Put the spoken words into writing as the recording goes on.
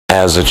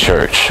as a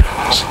church.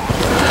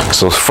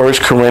 So 1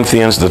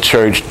 Corinthians, the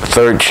church,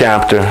 3rd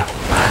chapter,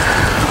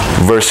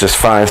 verses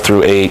 5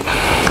 through 8.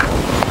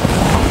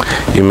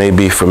 You may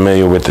be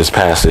familiar with this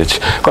passage.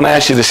 I'm going to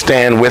ask you to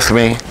stand with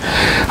me.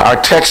 Our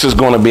text is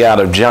going to be out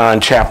of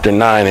John chapter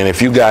 9. And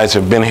if you guys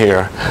have been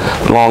here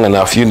long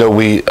enough, you know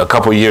a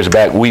couple years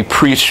back, we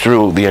preached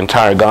through the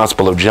entire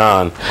Gospel of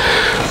John.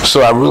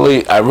 So I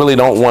really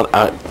don't want,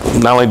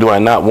 not only do I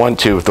not want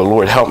to, if the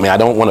Lord help me, I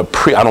don't want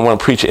to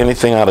preach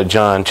anything out of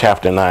John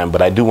chapter 9,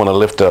 but I do want to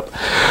lift up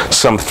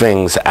some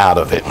things out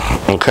of it.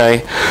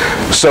 Okay?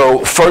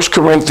 So 1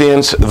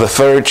 Corinthians, the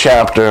 3rd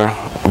chapter,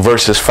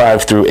 verses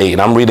 5 through 8.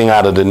 I'm reading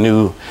out of the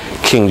New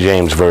King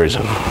James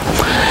Version.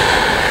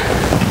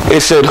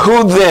 It said,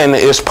 "Who then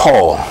is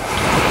Paul?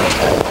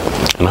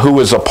 And who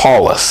is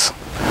Apollos?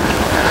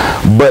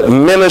 But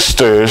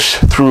ministers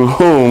through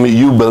whom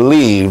you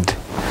believed,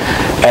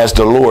 as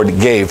the Lord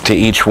gave to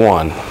each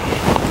one.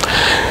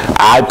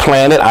 I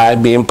planted," I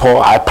being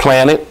Paul, "I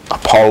planted,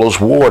 Apollos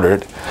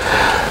watered,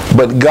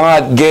 but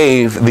God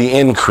gave the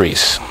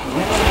increase.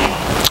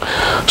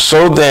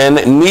 So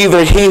then,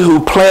 neither he who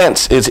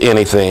plants is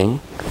anything,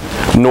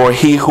 nor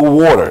he who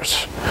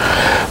waters,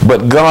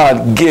 but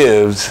God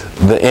gives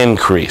the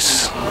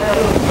increase.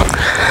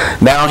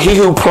 Now he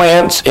who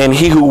plants and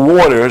he who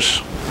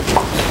waters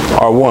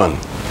are one,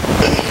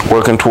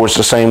 working towards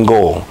the same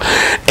goal.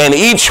 And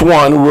each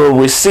one will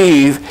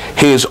receive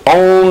his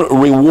own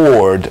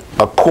reward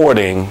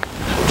according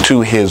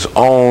to his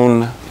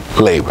own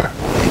labor."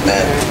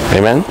 Amen.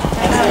 Amen.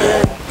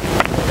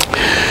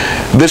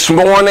 This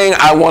morning,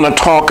 I want to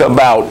talk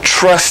about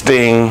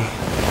trusting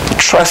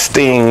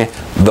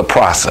the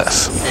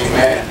process.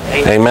 Amen.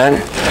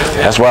 Amen.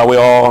 That's why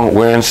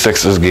we're in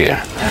Sixers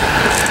gear.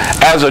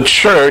 As a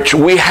church,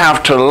 we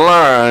have to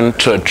learn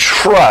to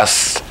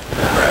trust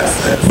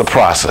the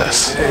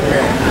process.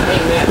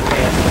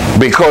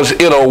 Because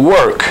it'll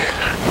work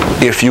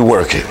if you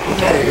work it.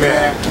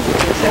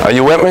 Are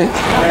you with me?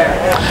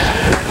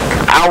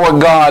 Our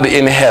God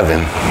in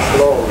heaven,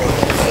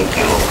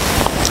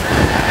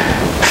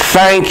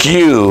 thank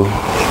you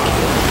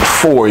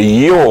for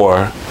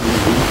your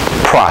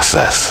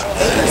process.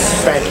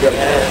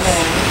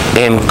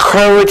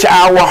 Encourage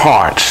our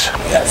hearts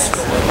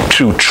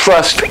to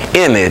trust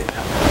in it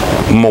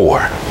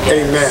more.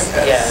 Amen.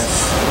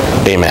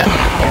 Amen.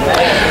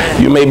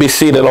 You may be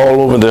seated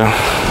all over the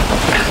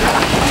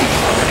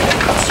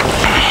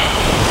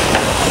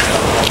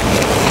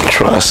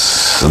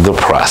trust the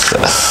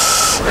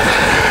process.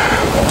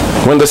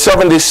 When the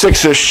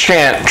 76ers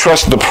chant,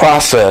 "Trust the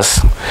process,"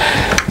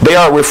 they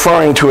are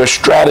referring to a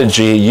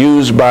strategy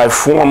used by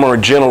former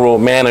general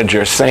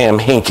manager Sam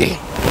Hinkie,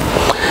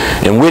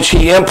 in which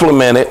he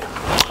implemented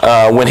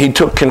when he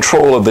took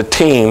control of the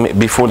team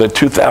before the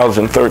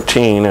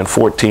 2013 and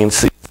 14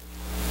 season.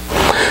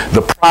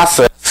 The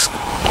process,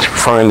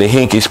 referring to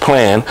Hinkie's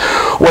plan,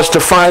 was to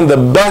find the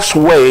best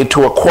way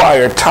to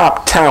acquire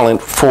top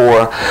talent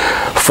for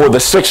the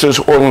Sixers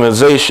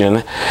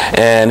organization,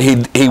 and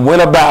he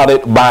went about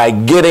it by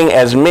getting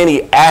as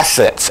many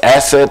assets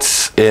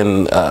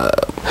in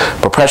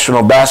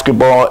professional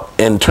basketball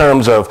in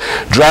terms of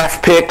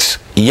draft picks,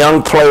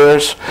 young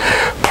players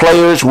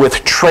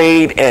with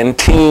trade and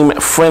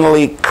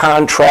team-friendly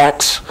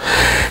contracts.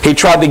 He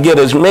tried to get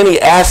as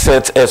many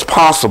assets as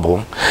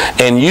possible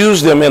and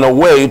use them in a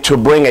way to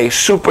bring a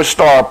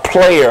superstar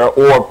player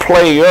or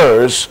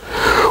players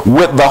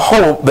with the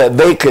hope that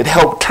they could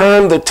help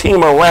turn the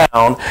team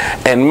around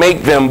and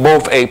make them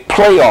both a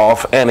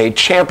playoff and a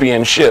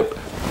championship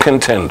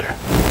contender.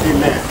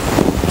 Amen.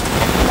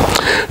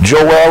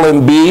 Joel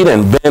Embiid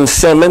and Ben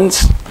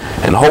Simmons,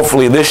 and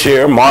hopefully this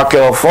year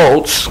Markelle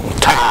Fultz,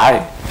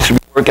 Ty, should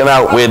be working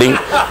out with him,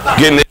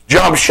 getting his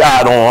jump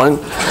shot on.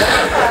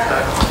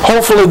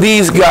 Hopefully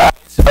these guys,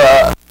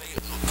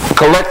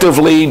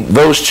 collectively,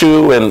 those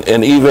two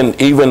and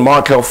even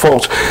Markelle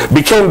Fultz,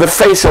 became the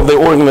face of the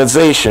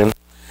organization,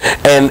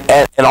 and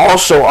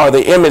also are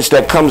the image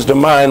that comes to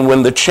mind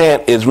when the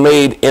chant is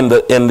made in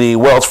the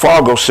Wells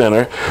Fargo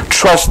Center,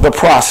 "Trust the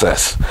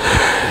process."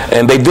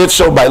 And they did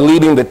so by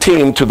leading the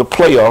team to the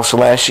playoffs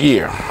last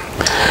year.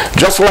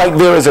 Just like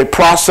there is a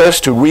process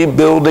to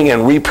rebuilding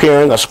and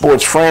repairing a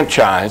sports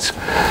franchise,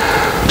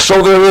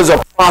 so there is a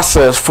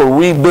process for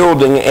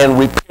rebuilding and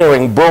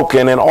repairing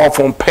broken and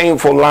often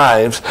painful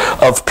lives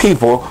of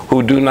people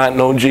who do not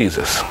know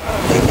Jesus.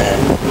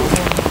 Amen.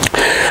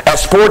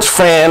 As sports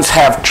fans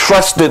have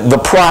trusted the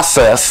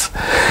process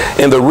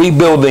in the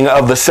rebuilding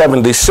of the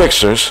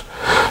 76ers,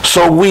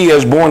 so we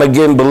as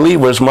born-again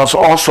believers must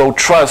also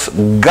trust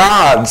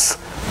God's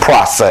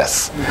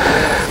process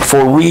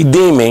for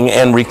redeeming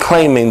and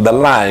reclaiming the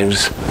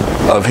lives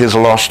of his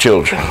lost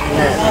children.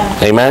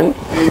 Amen?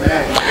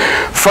 Amen.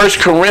 1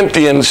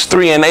 Corinthians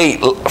 3 and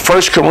 8,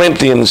 1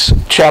 Corinthians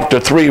chapter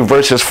 3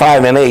 verses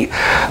 5 and 8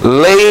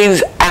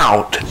 lays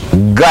out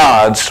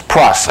God's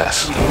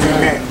process.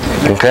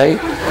 Okay?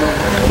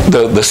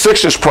 The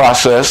Sixers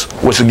process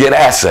was to get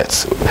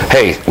assets.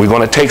 Hey, we're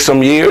going to take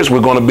some years.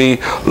 We're going to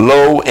be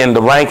low in the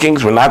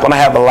rankings. We're not going to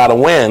have a lot of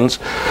wins.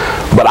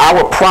 But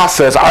our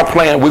process, our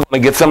plan, we're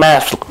going to get some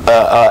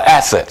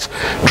assets.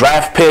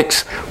 Draft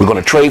picks. We're going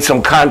to trade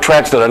some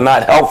contracts that are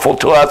not helpful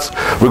to us.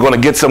 We're going to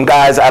get some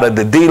guys out of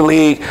the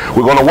D-League.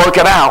 We're going to work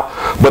it out.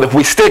 But if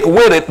we stick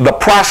with it, the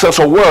process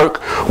will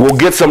work. We'll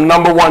get some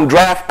 #1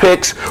 draft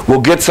picks.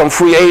 We'll get some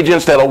free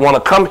agents that'll want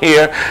to come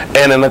here.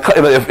 And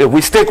if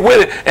we stick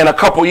with it, in a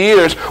couple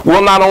years,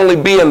 we'll not only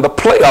be in the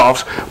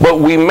playoffs, but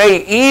we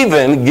may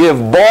even give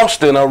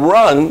Boston a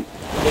run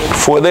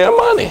for their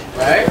money.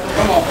 Right?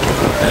 Come on.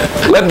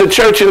 Let the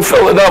church in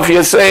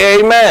Philadelphia say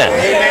amen.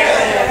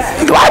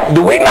 Amen.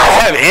 Do we not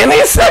have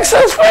any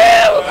Sixers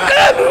fans?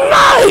 Good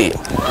night.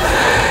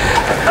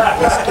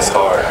 It's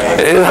hard,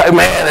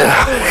 man.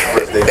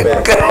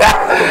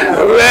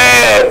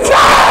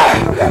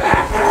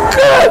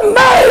 Good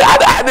night.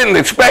 I didn't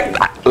expect.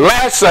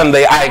 Last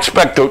Sunday, I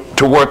expected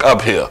to work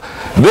uphill.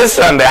 This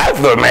Sunday, I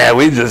thought, man,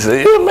 we just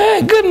said, yeah,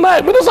 man, good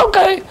night, but it's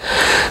okay.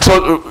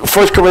 So,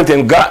 1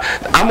 Corinthians,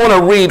 I'm going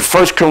to read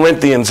 1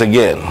 Corinthians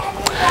again.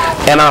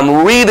 And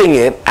I'm reading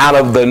it out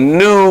of the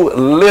New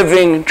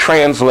Living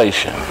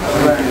Translation.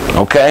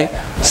 Okay?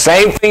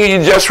 Same thing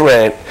you just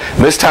read.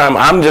 This time,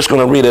 I'm just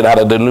going to read it out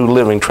of the New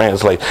Living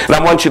Translation. And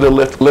I want you to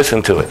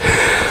listen to it.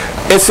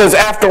 It says,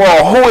 after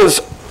all, who is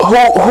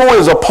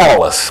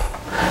Apollos?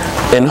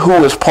 And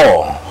who is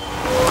Paul?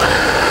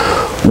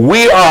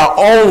 We are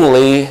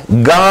only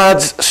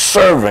God's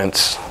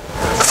servants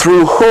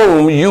through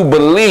whom you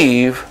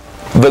believe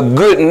the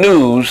good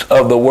news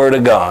of the Word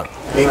of God.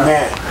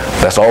 Amen.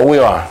 That's all we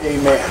are.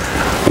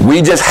 Amen.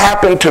 We just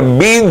happen to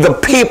be the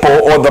people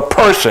or the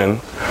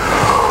person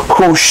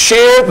who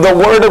shared the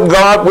Word of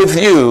God with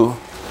you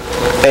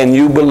and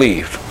you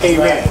believed.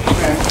 Amen.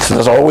 So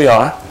that's all we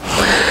are.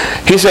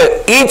 He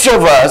said, each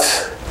of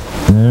us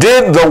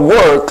did the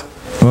work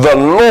the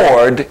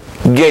Lord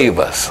gave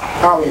us.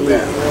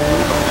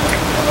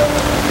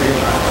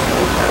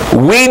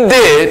 We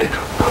did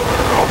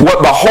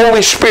what the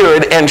Holy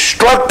Spirit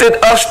instructed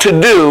us to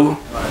do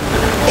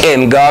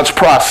in God's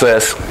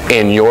process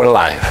in your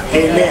life.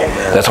 Amen.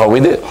 That's all we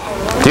did.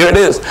 Here it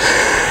is.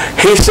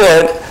 He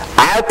said,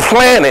 I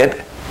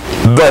planted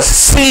the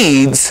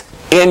seeds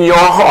in your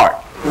heart.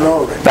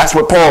 That's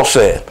what Paul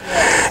said.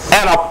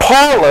 And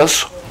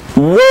Apollos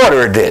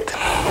watered it.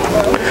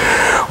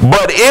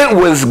 But it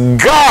was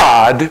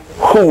God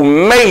who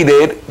made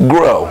it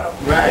grow.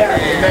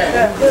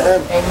 Amen.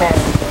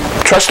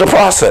 Trust the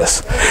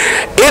process.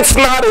 It's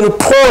not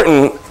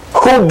important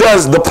who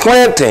does the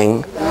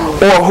planting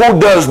or who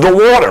does the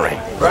watering.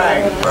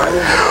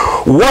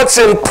 What's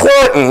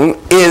important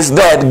is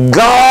that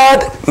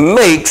God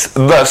makes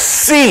the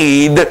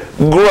seed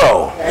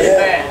grow.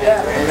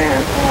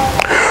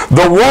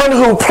 The one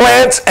who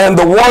plants and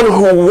the one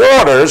who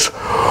waters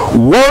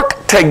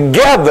work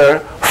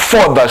together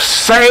for the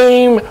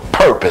same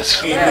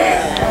purpose.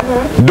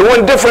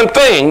 Doing different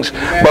things,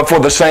 but for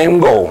the same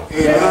goal.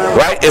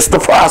 Right? It's the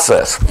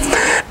process.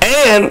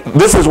 And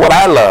this is what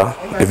I love.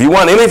 If you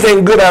want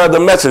anything good out of the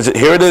message,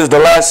 here it is, the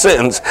last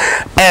sentence.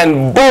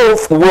 And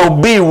both will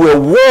be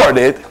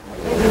rewarded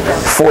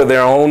for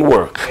their own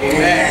work.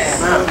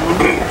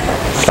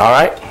 All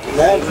right?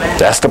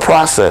 That's the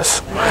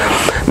process.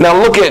 Now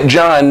look at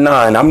John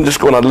 9. I'm just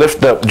going to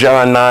lift up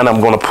John 9.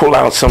 I'm going to pull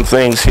out some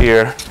things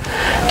here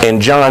in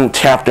John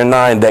chapter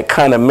 9 that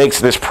kind of makes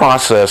this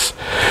process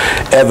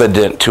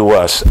evident to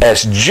us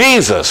as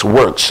Jesus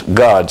works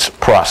God's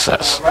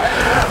process.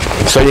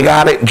 So you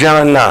got it?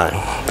 John 9.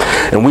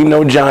 And we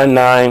know John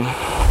 9,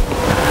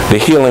 the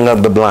healing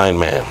of the blind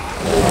man.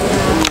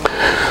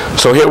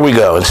 So here we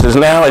go. It says,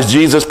 now as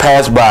Jesus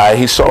passed by,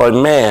 he saw a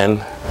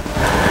man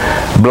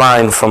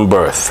blind from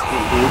birth.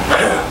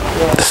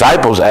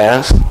 Disciples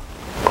asked,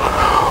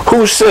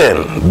 who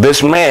sinned,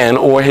 this man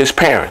or his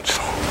parents?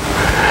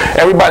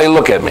 Everybody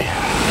look at me.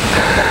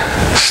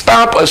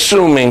 Stop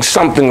assuming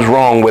something's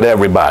wrong with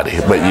everybody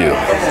but you.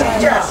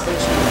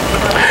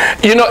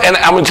 You know, and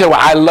I'm going to tell you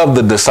what, I love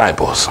the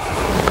disciples.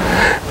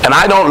 And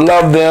I don't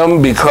love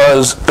them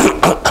because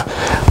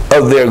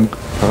of their,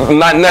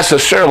 not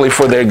necessarily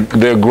for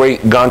their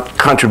great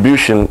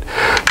contribution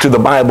to the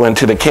Bible and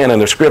to the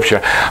canon of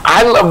Scripture.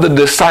 I love the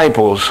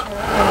disciples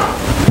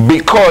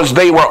because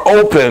they were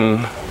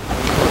open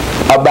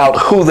about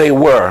who they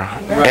were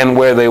and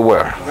where they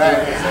were.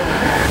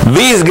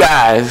 These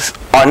guys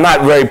are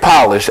not very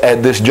polished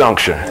at this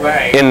juncture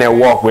in their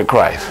walk with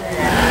Christ.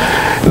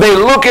 They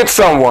look at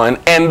someone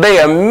and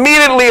they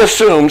immediately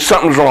assume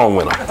something's wrong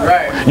with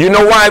them. You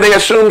know why they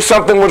assumed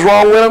something was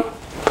wrong with them?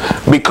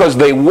 Because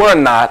they were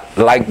not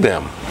like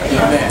them.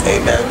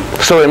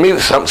 Amen. So it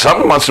means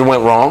something must have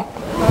went wrong.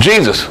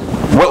 Jesus,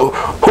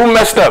 who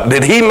messed up?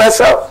 Did he mess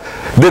up?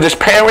 Did his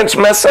parents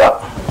mess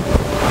up?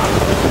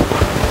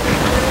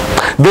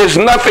 There's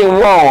nothing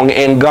wrong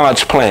in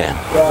God's plan.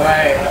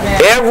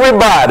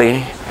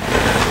 Everybody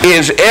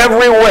is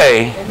every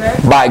way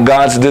by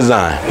God's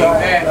design.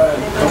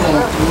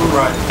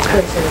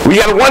 We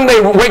got to one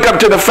day wake up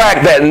to the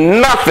fact that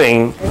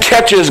nothing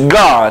catches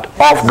God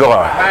off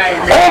guard.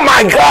 Oh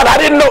my God, I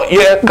didn't know.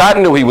 Yeah, God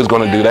knew he was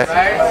going to do that.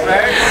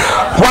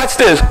 Watch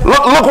this.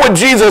 Look what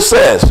Jesus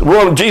says. We're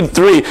on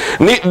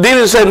G3.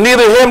 Jesus said,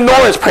 neither him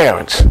nor his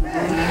parents,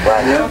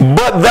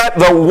 but that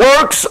the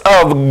works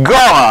of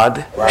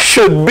God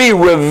should be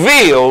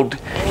revealed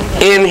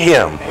in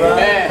him.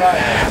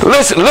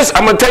 Listen,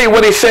 I'm going to tell you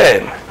what he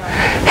said.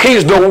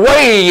 He's the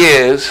way he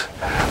is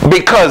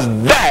because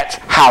that's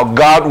how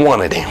God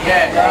wanted him.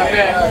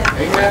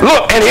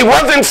 Look, and he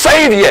wasn't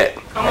saved yet.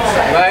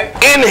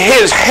 In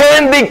his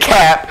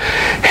handicap,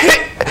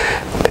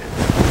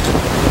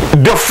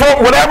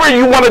 whatever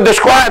you want to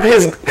describe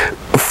his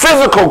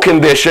physical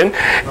condition,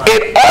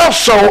 it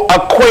also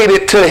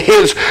equated to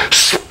his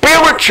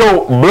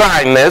spiritual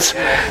blindness.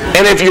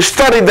 And if you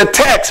study the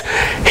text,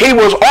 he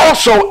was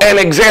also an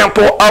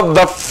example of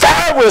the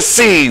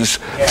Pharisees'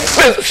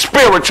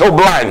 spiritual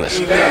blindness.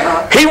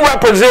 He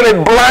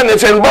represented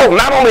blindness in both,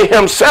 not only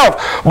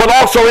himself, but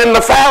also in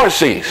the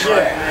Pharisees.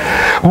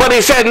 But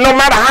he said, no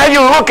matter how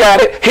you look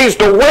at it, he's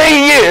the way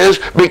he is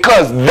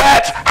because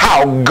that's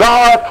how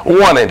God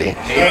wanted him.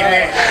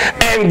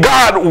 And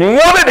God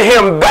wanted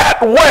him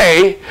that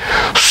way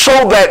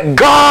so that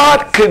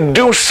God could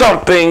do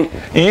something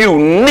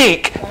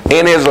unique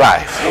in his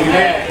life.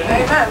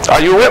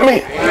 Are you with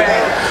me?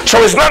 So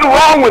there's nothing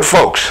wrong with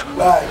folks.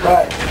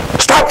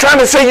 Stop trying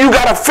to say you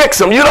got to fix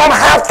them. You don't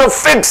have to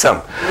fix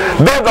them.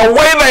 They're the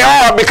way they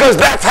are because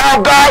that's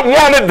how God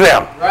wanted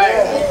them.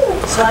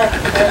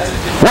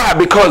 Why?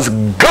 Because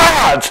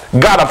God's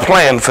got a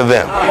plan for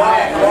them.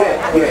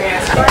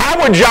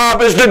 Our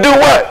job is to do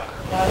what?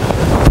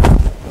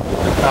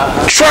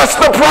 Trust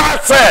the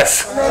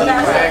process.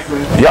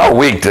 Y'all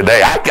weak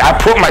today. I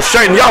put my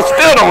shirt and y'all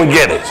still don't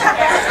get it.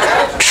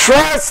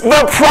 Trust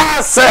the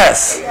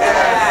process.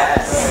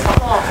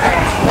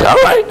 All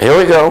right, here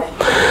we go.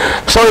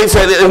 So he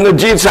said, in the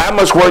Jesus, I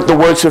must work the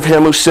works of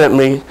him who sent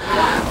me.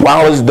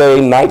 While it's day,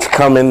 night's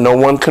coming, no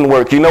one can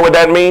work. You know what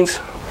that means?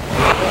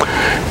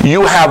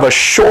 You have a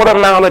short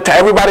amount of time.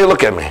 Everybody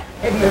look at me.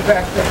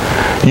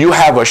 You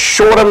have a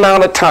short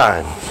amount of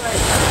time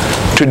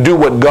to do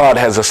what God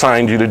has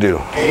assigned you to do.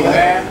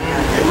 Amen.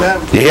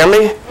 You hear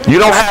me? You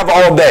don't have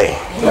all day.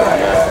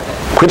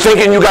 Quit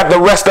thinking you got the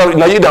rest of it.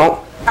 No, you don't.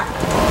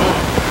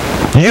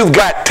 You've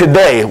got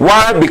today.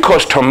 Why?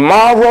 Because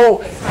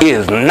tomorrow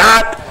is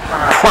not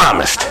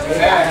promised.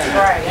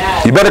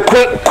 You better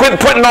quit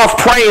putting off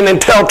praying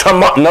until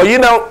tomorrow. No, you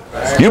don't.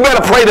 You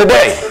better pray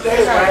today.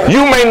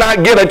 You may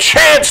not get a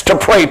chance to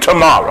pray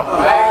tomorrow.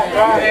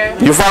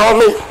 You follow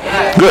me?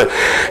 Good.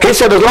 He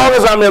said, as long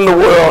as I'm in the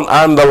world,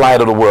 I'm the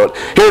light of the world.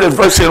 Here it is,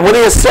 verse 6. When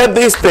he has said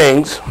these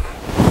things,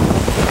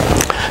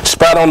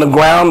 spat on the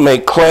ground,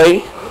 made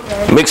clay,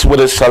 mixed with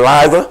his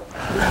saliva,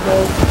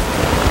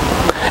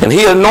 and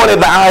he anointed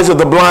the eyes of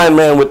the blind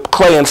man with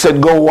clay and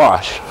said, go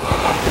wash.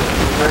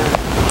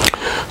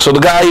 So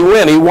the guy, he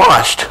went, he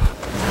washed.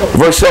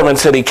 Verse 7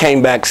 said he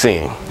came back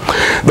seeing.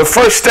 The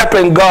first step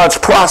in God's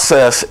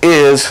process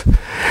is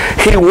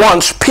he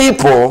wants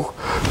people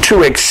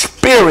to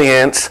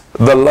experience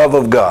the love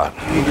of God.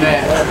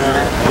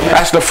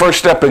 That's the first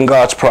step in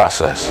God's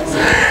process.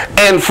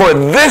 And for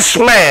this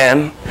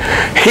man,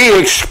 he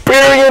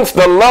experienced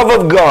the love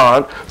of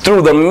God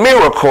through the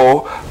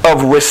miracle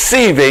of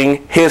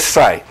receiving his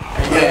sight.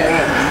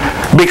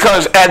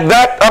 Because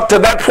up to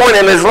that point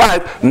in his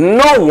life,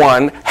 no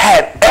one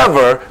had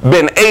ever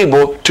been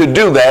able to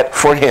do that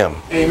for him.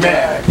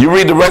 Amen. You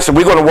read the rest of it,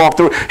 we're going to walk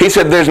through. He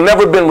said there's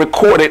never been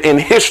recorded in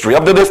history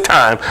up to this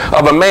time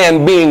of a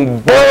man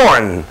being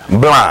born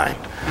blind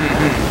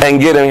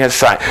and getting his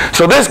sight.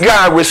 So this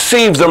guy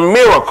receives a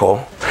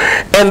miracle,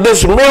 and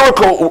this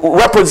miracle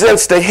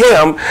represents to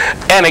him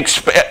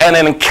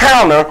an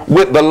encounter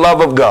with the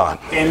love of God.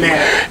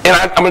 Amen. And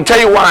I'm going to tell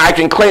you why I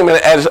can claim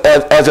it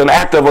as an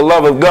act of a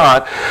love of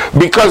God,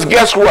 because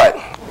guess what?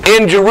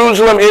 In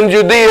Jerusalem, in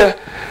Judea,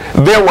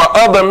 there were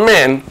other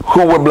men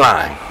who were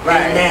blind.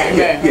 Right.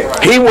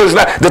 He was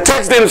not, the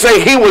text didn't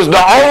say he was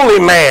the only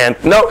man.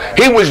 No,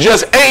 he was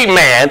just a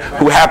man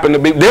who happened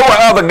to be. There were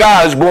other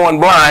guys born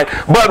blind,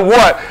 but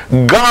what?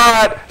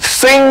 God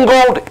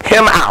singled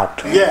him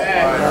out.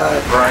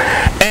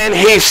 And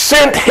he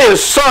sent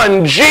his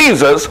son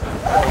Jesus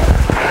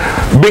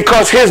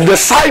because his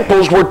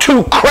disciples were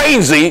too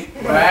crazy.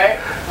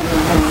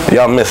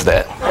 Y'all missed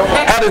that.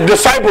 Had his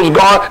disciples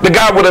gone, the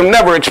guy would have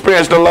never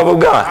experienced the love of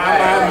God.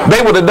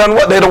 They would have done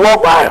what? They'd have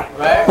walked by him.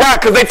 Why?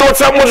 Because they thought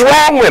something was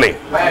wrong with him.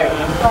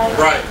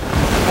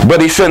 But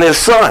he sent his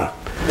son.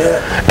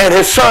 And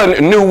his son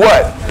knew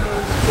what?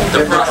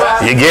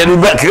 You're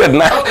getting back good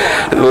now.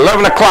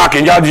 11 o'clock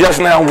and y'all just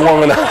now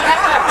warming up.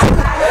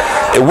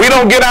 If we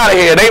don't get out of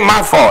here, it ain't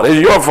my fault.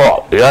 It's your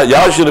fault.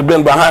 Y'all should have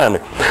been behind me.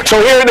 So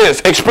here it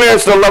is.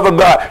 Experience the love of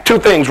God. Two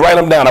things. Write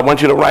them down. I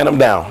want you to write them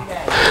down.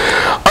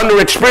 Under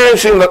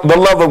experiencing the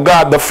love of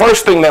God, the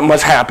first thing that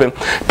must happen,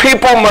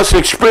 people must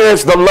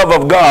experience the love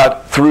of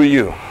God through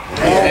you.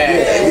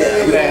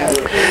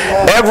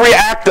 Every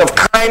act of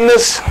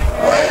kindness,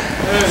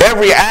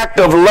 Every act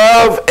of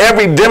love,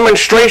 every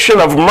demonstration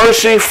of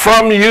mercy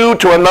from you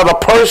to another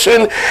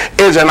person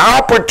is an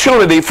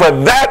opportunity for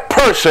that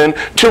person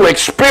to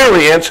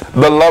experience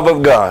the love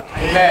of God.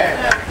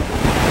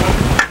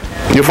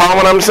 You follow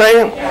what I'm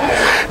saying?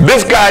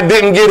 This guy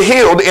didn't get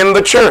healed in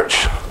the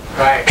church.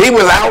 He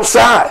was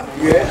outside.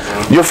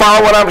 You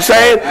follow what I'm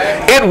saying?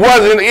 It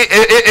wasn't.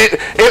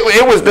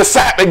 It was the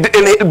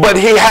but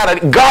he had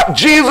a God.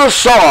 Jesus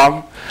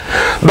saw.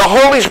 The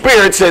Holy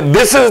Spirit said,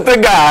 "This is the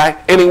guy,"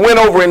 and he went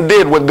over and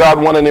did what God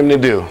wanted him to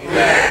do.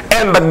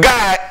 And the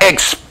guy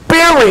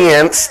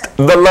experienced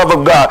the love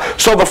of God.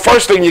 So the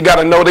first thing you got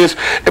to notice,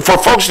 for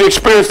folks to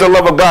experience the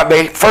love of God,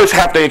 they first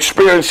have to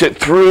experience it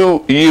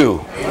through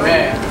you.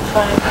 Amen.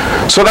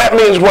 So that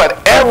means what?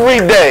 Every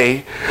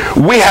day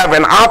we have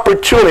an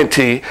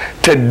opportunity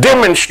to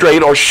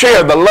demonstrate or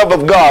share the love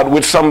of God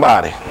with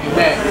somebody.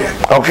 Amen.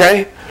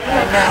 Okay?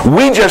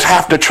 We just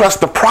have to trust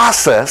the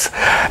process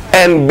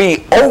and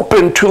be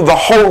open to the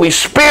Holy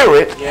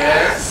Spirit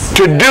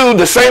to do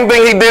the same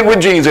thing he did with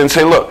Jesus and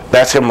say, look,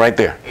 that's him right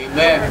there.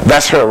 Amen.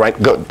 That's her, right?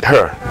 Go,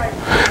 her.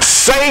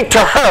 Say to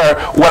her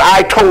what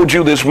I told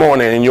you this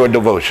morning in your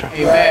devotion.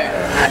 Amen.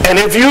 And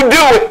if you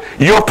do it,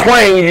 you're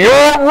playing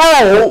your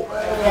role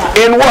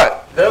in what?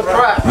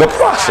 The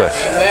process.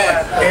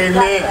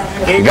 Amen.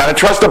 You got to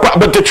trust the process.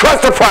 But to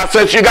trust the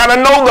process, you got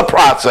to know the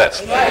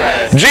process.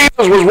 Jesus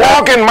was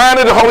walking,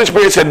 minded the Holy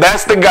Spirit, said,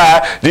 that's the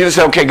guy. Jesus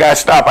said, okay, guys,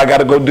 stop. I got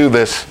to go do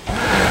this.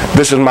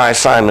 This is my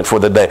assignment for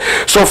the day.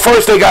 So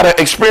first, they got to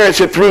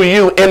experience it through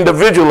you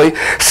individually.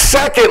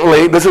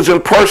 Secondly, this is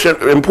important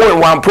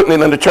while I'm putting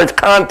it in the church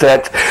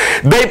context,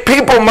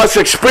 people must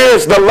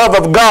experience the love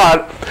of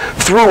God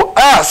through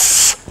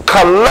us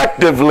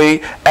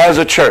collectively as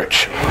a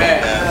church.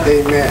 Amen.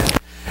 Amen.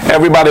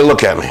 Everybody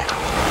look at me.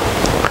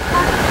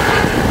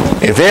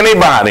 If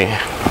anybody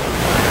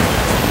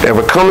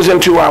ever comes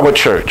into our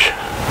church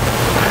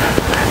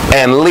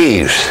and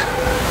leaves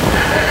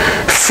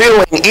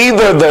feeling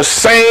either the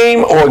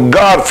same or,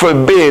 God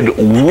forbid,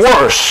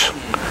 worse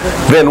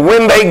than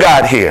when they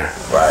got here,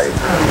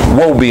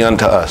 woe be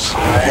unto us.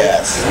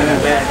 Yes.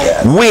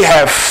 We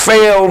have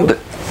failed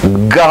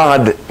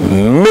God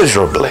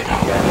miserably.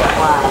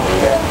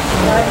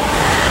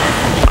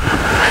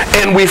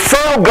 And we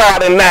fail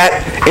God in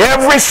that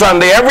every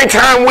Sunday, every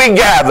time we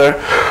gather,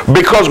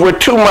 because we're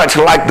too much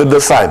like the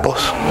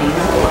disciples.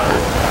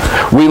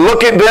 We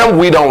look at them,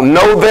 we don't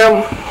know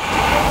them.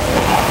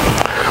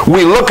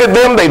 We look at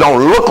them, they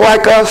don't look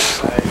like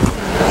us.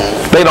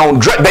 They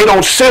don't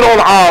sit on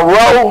our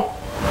row.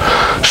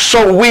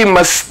 So we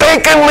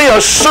mistakenly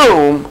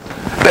assume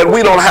that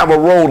we don't have a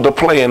role to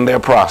play in their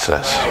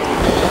process.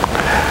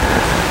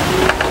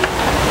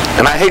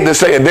 And I hate to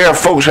say it, there are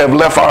folks who have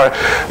left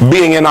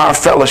being in our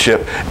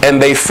fellowship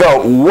and they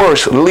felt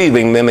worse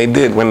leaving than they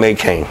did when they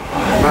came.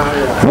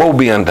 Woe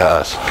be unto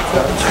us.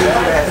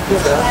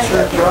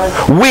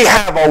 We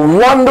have a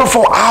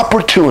wonderful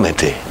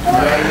opportunity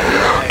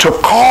to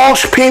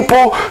cause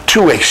people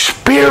to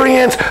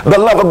experience the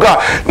love of God.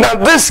 Now,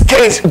 this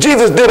case,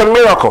 Jesus did a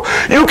miracle.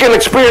 You can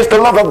experience the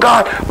love of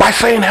God by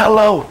saying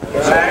hello.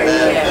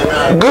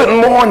 Good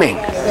morning.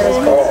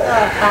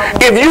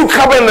 If you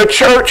come in the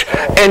church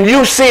and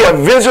you see a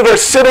visitor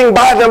sitting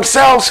by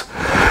themselves,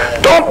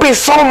 don't be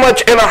so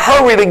much in a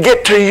hurry to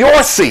get to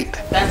your seat.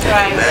 That's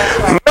right. That's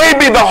right.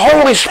 Maybe the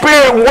Holy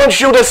Spirit wants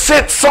you to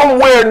sit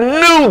somewhere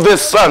new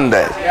this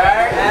Sunday.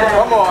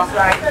 Come on.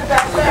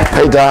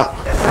 Hey, Doc.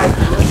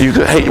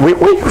 Hey,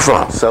 where you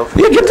from?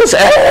 You get this.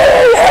 Hey.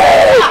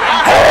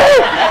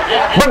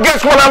 But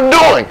guess what I'm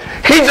doing?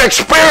 He's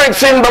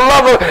experiencing the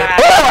love of,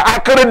 I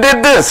could have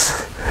did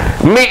this.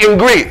 Meet and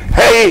greet.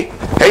 Hey,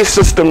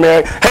 Sister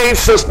Mary. Hey,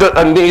 Sister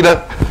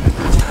Anita.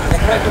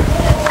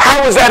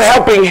 How is that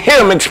helping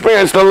him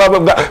experience the love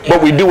of God?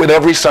 But we do it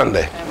every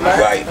Sunday.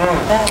 Right.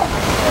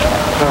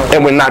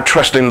 And we're not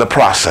trusting the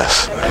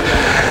process.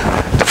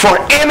 For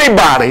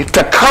anybody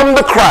to come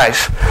to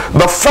Christ,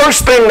 the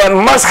first thing that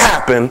must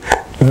happen,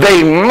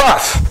 they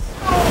must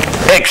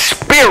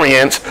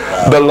experience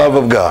the love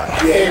of God.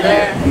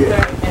 Amen.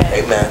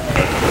 Amen.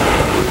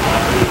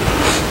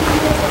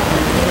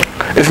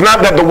 It's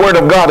not that the Word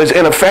of God is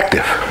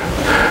ineffective.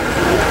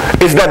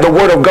 It's that the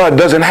Word of God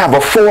doesn't have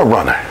a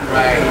forerunner.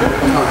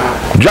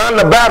 John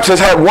the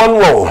Baptist had one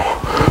role,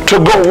 to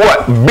go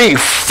what?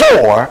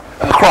 Before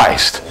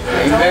Christ.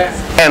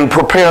 And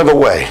prepare the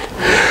way.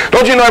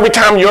 Don't you know every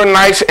time you're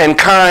nice and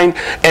kind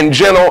and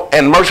gentle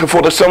and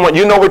merciful to someone,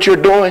 you know what you're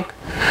doing?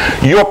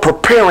 You're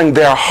preparing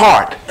their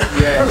heart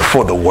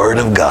for the Word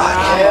of God.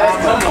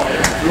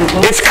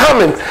 It's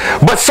coming,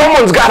 but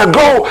someone's got to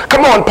go.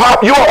 Come on,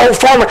 Pop, you're an old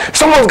farmer.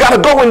 Someone's got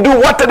to go and do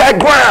what to that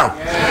ground?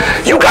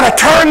 You got to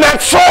turn that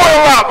soil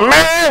up,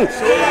 man.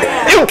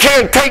 You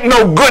can't take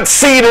no good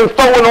seed and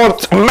throw it on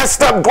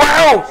messed up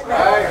ground.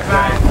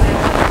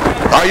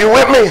 Are you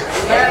with me?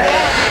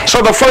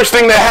 So the first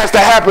thing that has to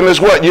happen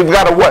is what? You've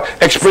got to what?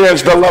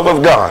 Experience the love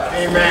of God.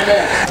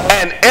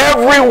 And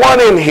everyone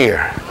in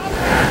here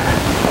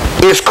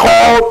is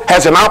called,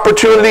 has an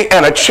opportunity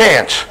and a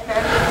chance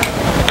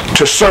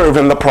to serve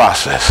in the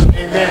process.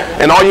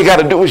 And all you got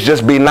to do is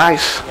just be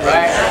nice,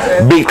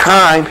 be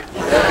kind.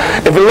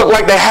 If it look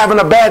like they're having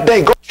a bad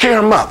day, go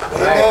cheer them up.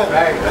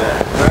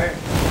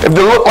 If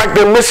they look like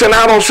they're missing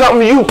out on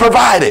something, you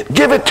provide it.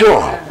 Give it to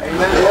them.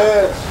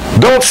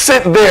 Don't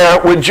sit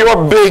there with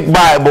your big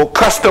Bible,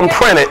 custom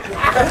printed,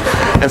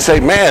 and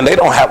say, man,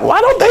 why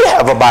don't they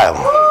have a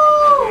Bible?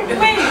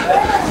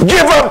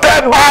 Give up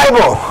that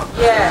Bible.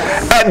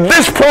 At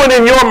this point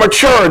in your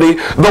maturity,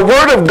 the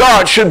Word of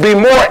God should be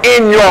more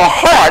in your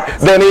heart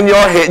than in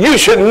your head. You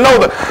should know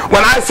that.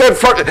 When I said,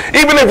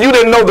 even if you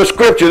didn't know the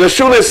scripture, as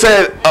soon as it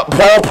said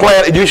Paul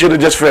planted, you should have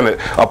just finished.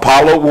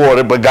 Apollo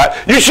watered, but God,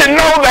 you should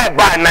know that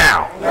by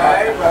now.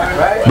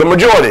 The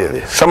majority of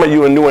it. Some of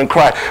you are new in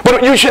Christ.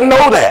 But you should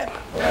know that.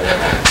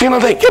 So,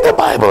 get the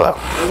Bible up.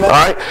 All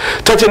right?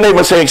 Touch your neighbor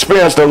and say,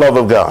 experience the love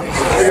of God.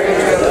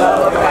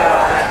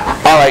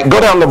 All right, go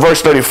down to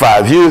verse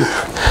 35.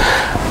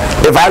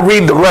 If I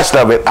read the rest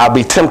of it, I'll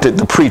be tempted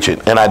to preach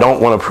it, and I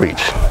don't want to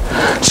preach.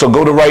 So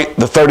go to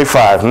the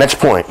 35. Next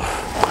point.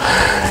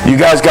 You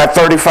guys got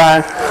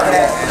 35?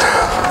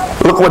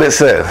 Look what it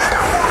says.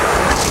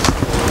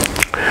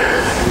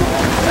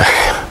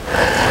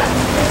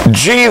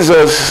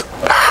 Jesus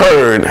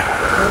heard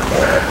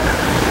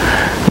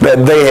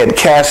that they had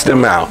cast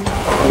him out.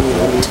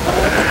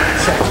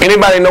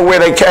 Anybody know where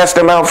they cast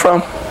him out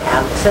from?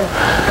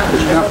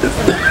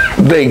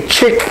 They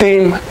kicked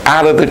him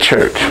out of the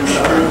church.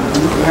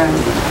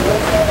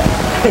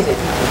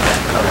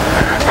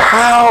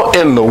 How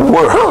in the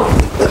world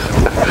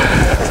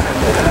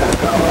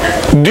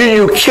do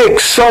you kick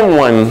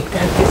someone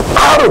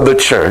out of the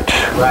church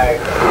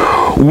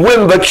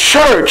when the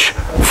church,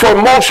 for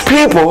most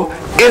people,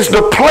 is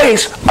the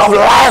place of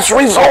last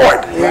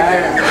resort?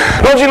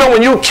 Don't you know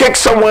when you kick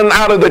someone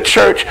out of the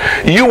church,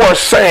 you are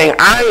saying,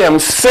 I am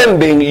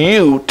sending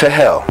you to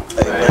hell.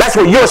 That's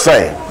what you're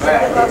saying.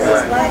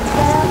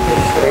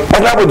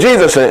 That's not what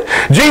Jesus said.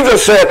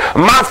 Jesus said,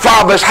 my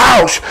Father's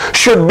house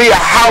should be a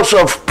house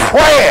of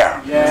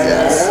prayer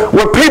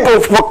where people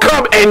will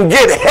come and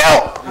get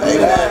help.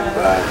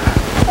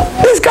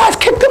 These guys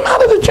kicked them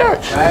out of the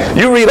church.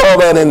 You read all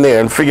that in there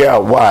and figure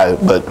out why,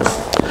 but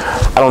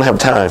I don't have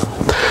time.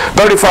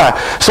 35.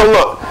 So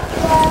look,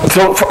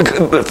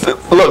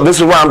 this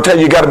is why I'm telling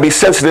you, you got to be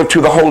sensitive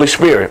to the Holy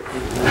Spirit.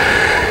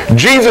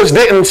 Jesus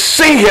didn't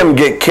see him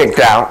get kicked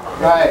out,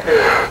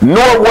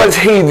 nor was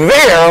he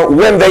there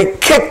when they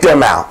kicked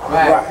him out.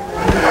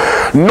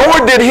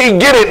 Nor did he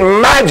get it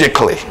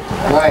magically.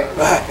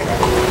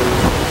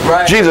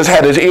 Jesus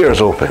had his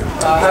ears open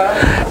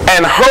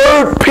and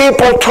heard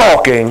people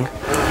talking.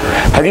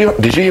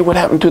 Did you hear what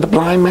happened to the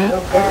blind man?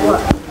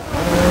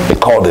 They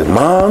called his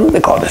mom.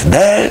 They called his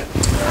dad.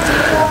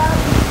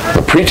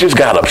 The preachers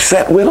got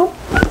upset with him.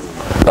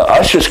 The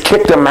ushers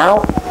kicked him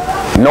out.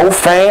 No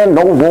fan,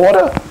 no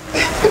water.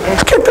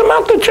 Kicked him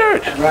out the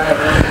church.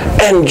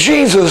 And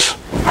Jesus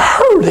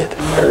heard it.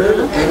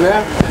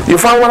 You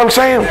find what I'm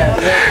saying?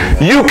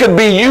 You could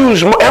be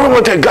used.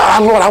 Everyone tell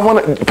God, Lord,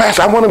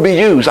 Pastor, I want to be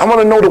used. I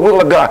want to know the will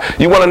of God.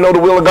 You want to know the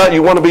will of God?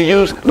 You want to be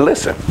used?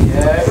 Listen.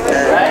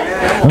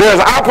 There's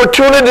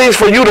opportunities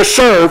for you to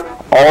serve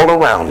all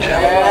around you.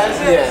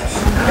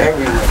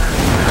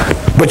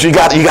 But you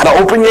got to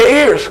open your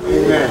ears.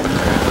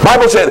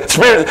 Bible said,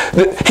 Spirit,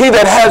 he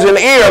that has an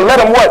ear, let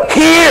him what?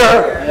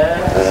 Hear.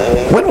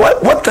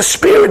 What the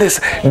Spirit is.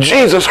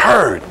 Jesus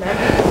heard.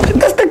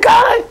 That's the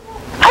guy.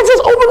 I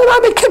just opened it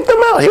up and kicked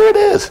him out. Here it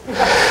is.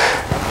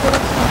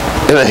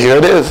 And here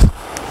it is.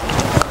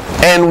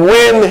 And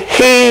when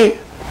he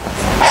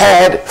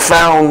had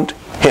found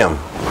him.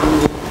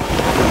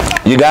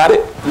 You got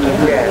it?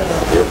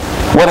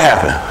 What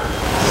happened?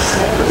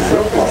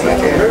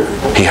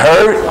 He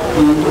heard.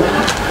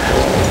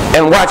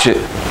 And watch it.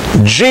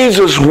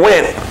 Jesus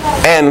went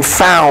and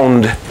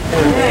found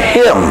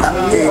him.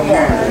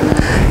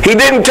 He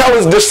didn't tell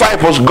his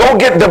disciples, go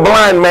get the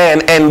blind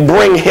man and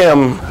bring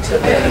him.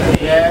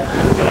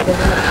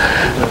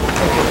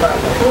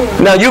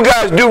 Now you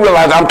guys do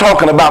realize I'm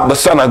talking about the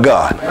Son of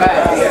God.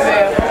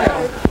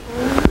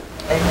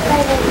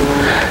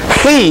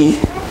 He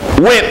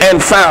went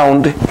and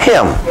found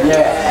him.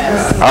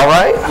 All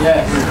right?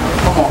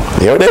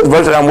 Here it is.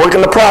 I'm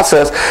working the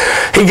process.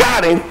 He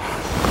got him.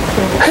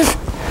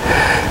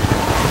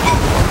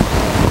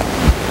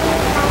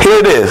 Here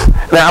it is.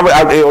 Now,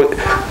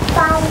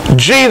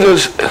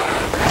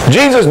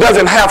 Jesus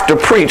doesn't have to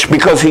preach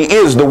because he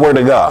is the Word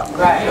of God.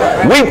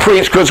 We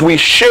preach because we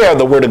share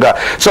the Word of God.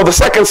 So the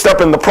second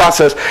step in the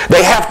process,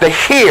 they have to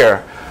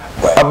hear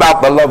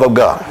about the love of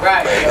God.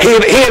 He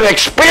had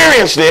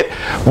experienced it,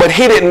 but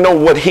he didn't know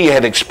what he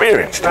had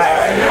experienced.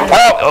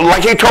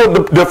 Like he told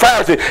the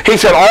Pharisees, he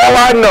said, all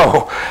I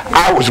know,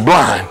 I was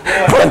blind.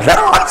 But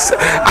now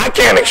I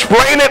can't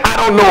explain it. I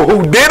don't know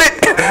who did it.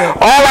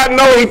 All I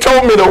know, he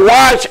told me to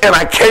watch, and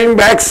I came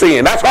back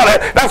seeing. That's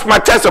my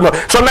testimony.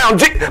 So now,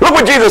 look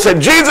what Jesus said.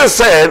 Jesus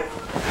said,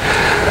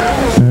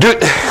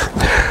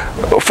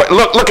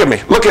 look at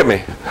me. Look at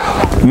me.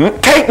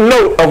 Take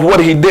note of what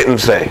he didn't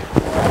say.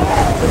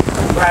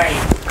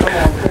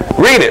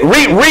 Read it.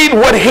 Read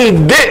what he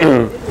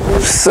didn't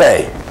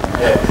say.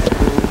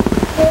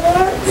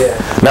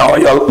 Now,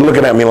 y'all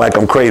looking at me like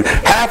I'm crazy.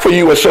 Half of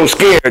you are so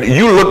scared,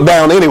 you look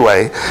down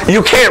anyway.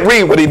 You can't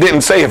read what he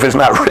didn't say if it's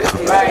not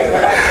written.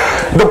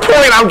 The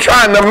point I'm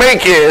trying to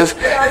make is,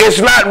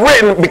 it's not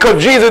written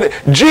because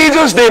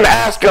Jesus didn't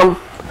ask him,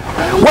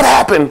 what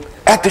happened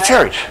at the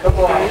church?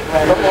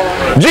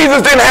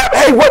 Jesus didn't have,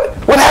 hey,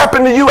 what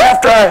happened to you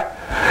after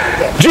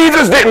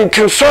Jesus didn't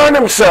concern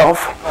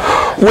himself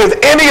with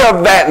any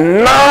of that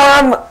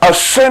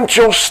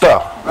non-essential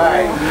stuff.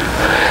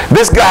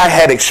 This guy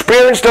had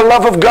experienced the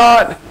love of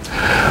God,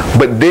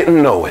 but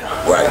didn't know it.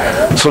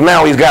 So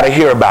now he's got to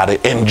hear about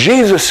it. And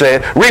Jesus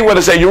said, read what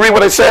it said. You read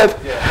what it said?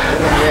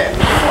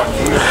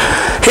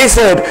 He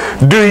said,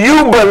 do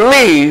you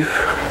believe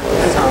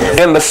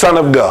in the Son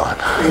of God?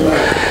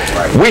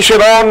 We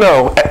should all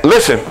know.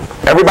 Listen,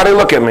 everybody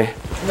look at me.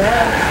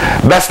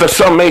 That's the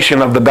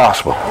summation of the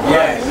gospel.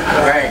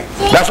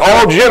 That's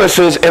all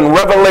Genesis and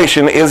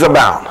Revelation is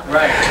about.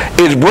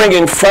 Is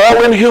bringing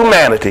fallen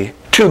humanity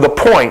to the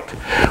point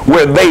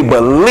where they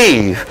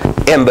believe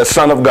in the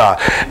Son of God.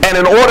 And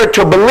in order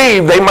to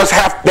believe, they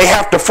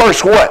have to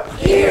first what?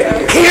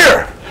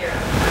 Hear.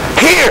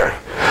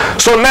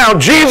 So now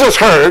Jesus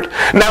heard.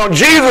 Now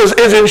Jesus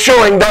is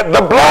ensuring that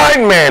the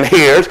blind man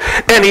hears,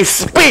 and he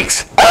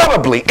speaks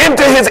audibly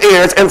into his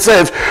ears and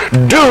says,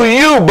 do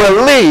you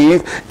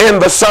believe in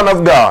the Son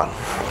of God?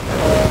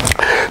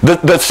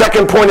 The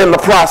second point in the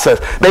process,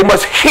 they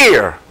must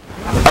hear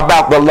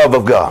about the love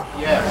of God.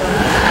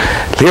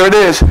 Here it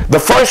is. The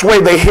first way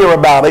they hear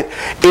about it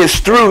is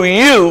through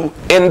you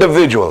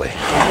individually.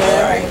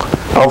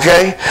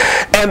 Okay?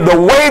 And the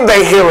way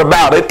they hear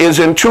about it is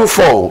in two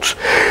folds.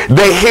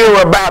 They hear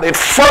about it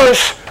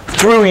first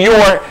through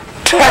your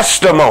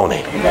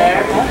testimony.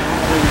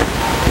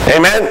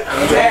 Amen?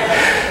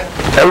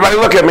 Everybody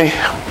look at me.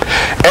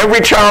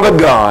 Every child of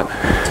God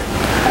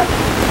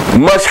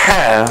must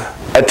have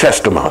a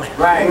testimony.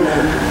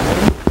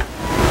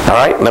 All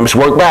right? Let me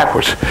work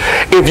backwards.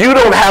 If you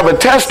don't have a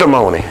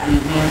testimony,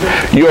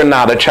 you're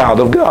not a child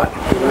of God.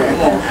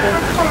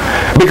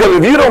 Because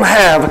if you don't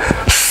have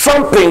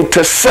something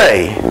to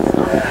say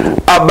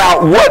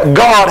about what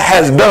God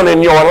has done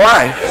in your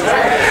life,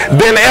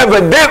 then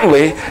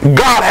evidently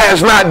God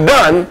has not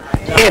done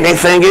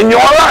anything in your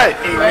life.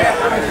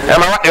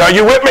 Am I right? Are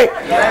you with me?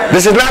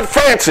 This is not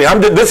fancy.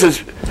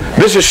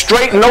 This is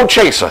straight, no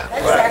chaser.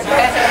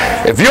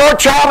 If you're a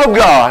child of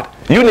God,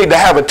 you need to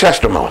have a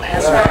testimony.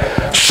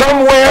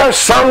 Somewhere,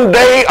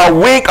 someday, a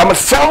week,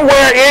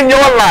 somewhere in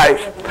your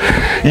life,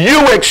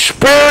 you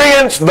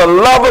experience the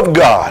love of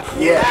God.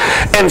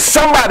 And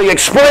somebody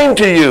explained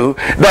to you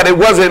that it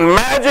wasn't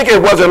magic,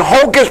 it wasn't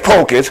hocus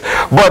pocus,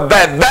 but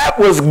that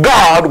was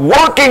God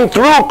working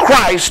through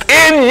Christ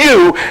in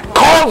you,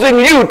 causing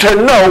you to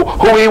know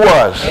who he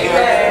was.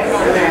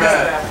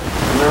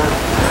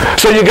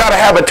 So you got to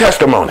have a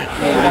testimony,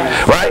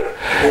 right?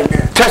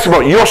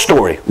 Testimony, your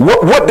story.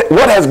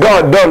 What has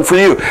God done for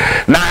you?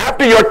 Now,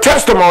 after your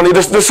testimony,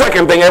 this is the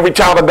second thing every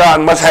child of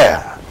God must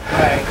have.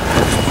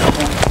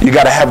 You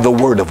got to have the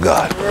Word of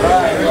God,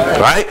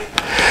 right?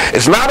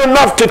 It's not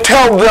enough to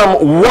tell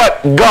them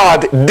what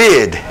God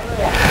did.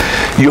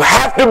 You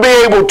have to be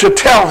able to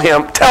tell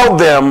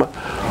them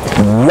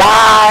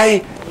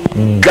why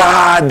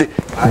God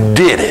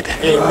did it.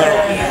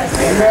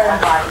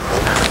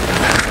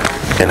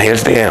 And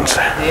here's the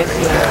answer.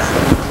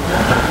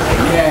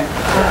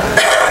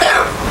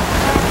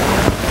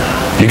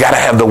 You got to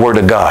have the Word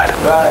of God.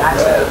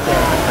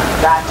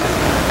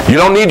 You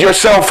don't need your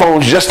cell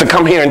phones just to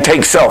come here and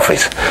take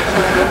selfies.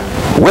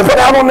 Whip it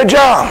out on the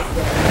job.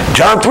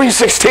 John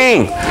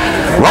 3:16,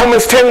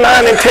 Romans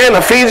 10:9 and 10,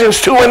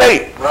 Ephesians 2 and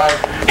 8.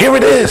 Here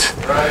it is.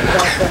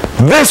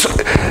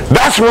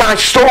 That's my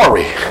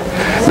story.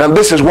 Now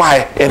this is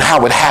why and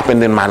how it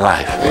happened in my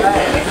life.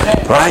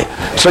 Right?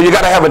 So you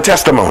got to have a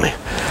testimony.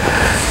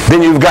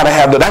 Then you've got to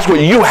have that's what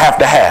you have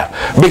to have.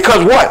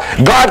 Because what?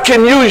 God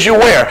can use you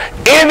where?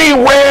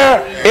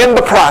 Anywhere in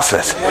the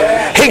process.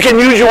 He can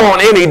use you on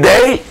any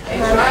day.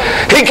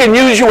 He can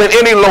use you in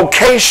any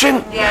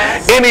location,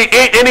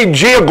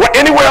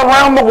 anywhere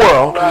around the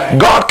world.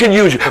 God can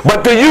use you.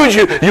 But to use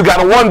you, you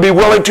got to be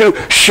willing to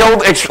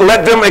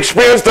let them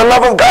experience the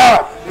love of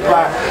God.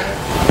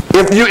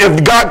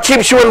 If God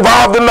keeps you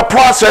involved in the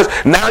process,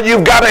 now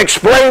you've got to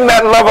explain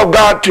that love of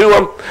God to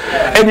them.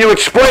 And you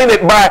explain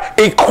it by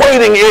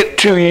equating it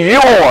to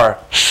your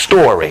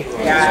story,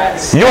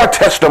 your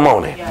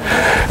testimony.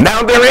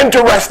 Now they're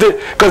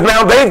interested because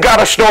now they've got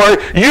a story.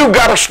 You've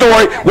got a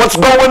story. What's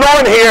going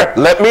on here?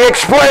 Let me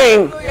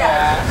explain.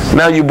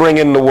 Now you bring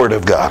in the Word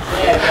of God.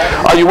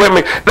 Are you with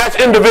me? That's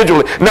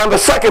individually. Now the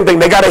second thing,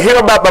 they got to hear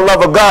about the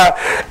love of God.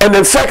 And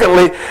then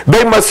secondly,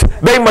 they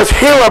must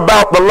hear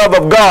about the love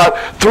of God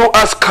through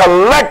us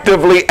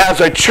collectively as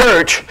a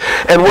church.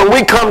 And when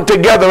we come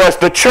together as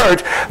the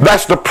church,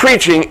 that's the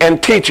preaching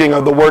and teaching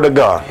of the Word of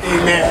God.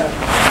 Amen.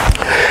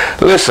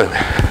 Listen,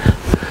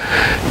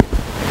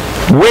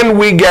 when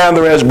we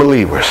gather as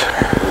believers,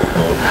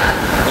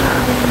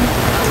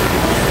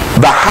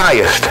 the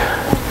highest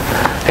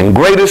And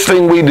greatest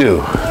thing we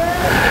do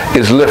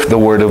is lift the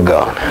word of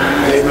God.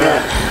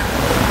 Amen.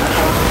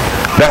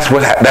 That's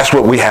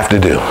what we have to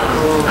do.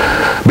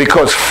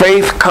 Because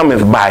faith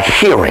cometh by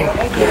hearing,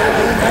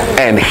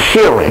 and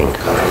hearing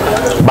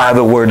by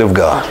the word of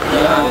God.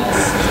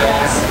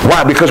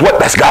 Why? Because what?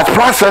 That's God's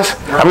process.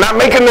 I'm not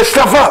making this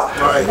stuff up.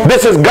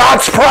 This is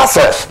God's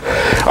process.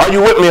 Are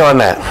you with me on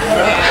that?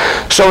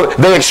 So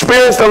they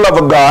experience the love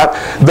of God.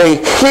 They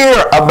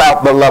hear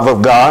about the love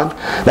of God.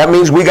 That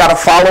means we got to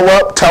follow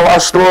up, tell our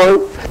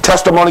story,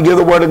 testimony, give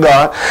the word of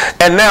God.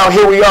 And now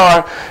here we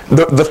are,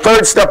 the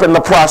third step in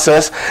the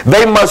process.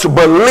 They must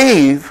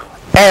believe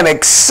and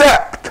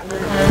accept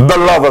the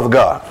love of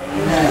God.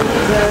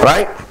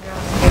 Right?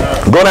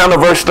 Go down to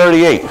verse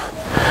 38.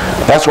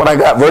 That's what I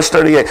got, verse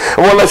 38.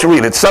 Well, let's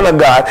read it. Son of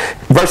God,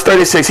 verse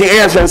 36. He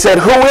answered and said,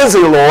 who is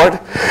he, Lord,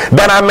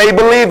 that I may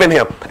believe in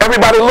him?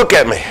 Everybody look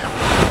at me.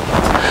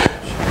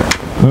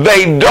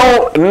 They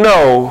don't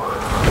know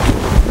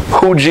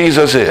who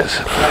Jesus is.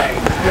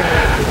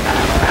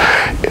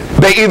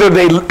 They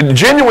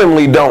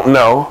genuinely don't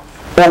know,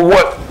 or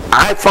what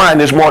I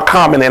find is more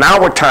common in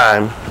our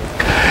time,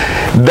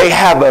 they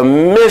have a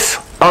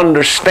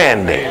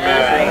misunderstanding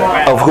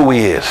of who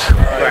he is.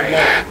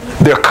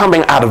 They're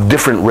coming out of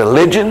different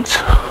religions.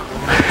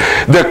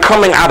 They're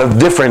coming out of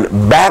different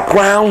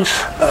backgrounds.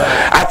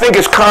 I think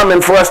it's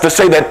common for us to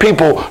say that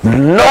people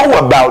know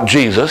about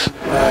Jesus.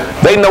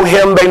 They know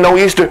him, they know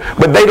Easter,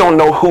 but they don't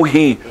know who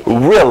he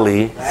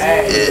really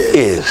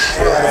is.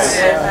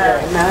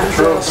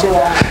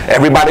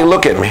 Everybody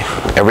look at me.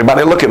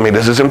 Everybody look at me.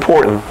 This is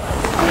important.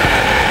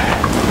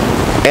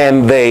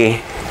 And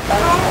they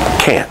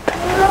can't.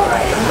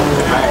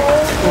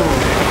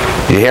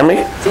 You hear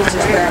me?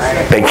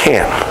 They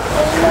can't.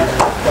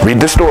 Read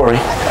the story.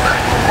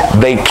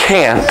 They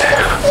can't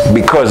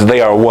because they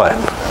are what?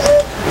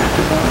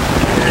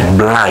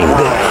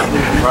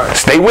 Blinded.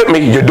 Stay with me.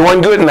 You're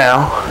doing good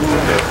now.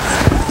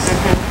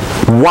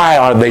 Why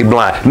are they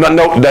blind? No,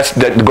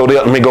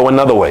 let me go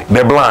another way.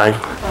 They're blind.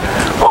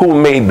 Who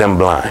made them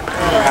blind?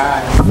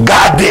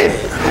 God did.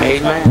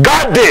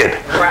 God did.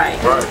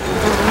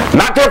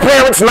 Not their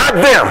parents, not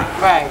them.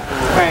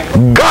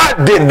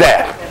 God did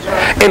that.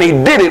 And he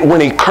did it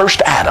when he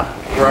cursed Adam.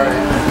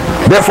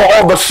 Therefore,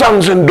 all the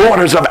sons and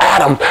daughters of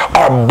Adam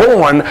are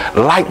born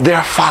like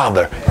their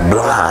father,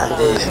 blind.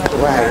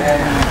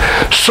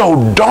 So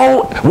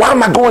why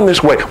am I going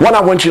this way? What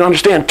I want you to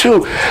understand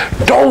too,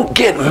 don't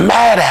get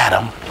mad at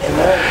them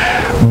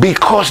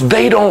because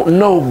they don't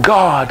know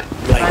God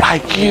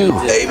like you.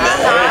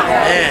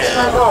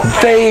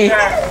 They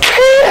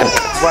can't.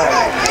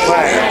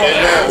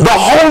 The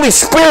Holy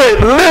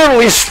Spirit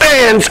literally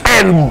stands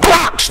and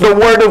blocks the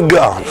word of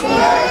God.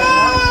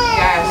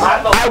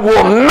 I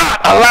will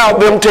not allow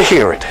them to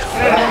hear it.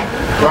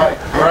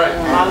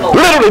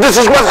 Literally, this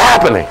is what's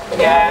happening.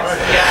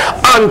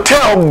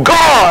 Until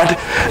God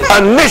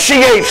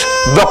initiates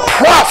the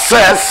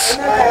process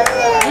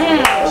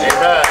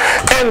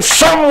and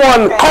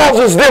someone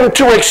causes them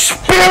to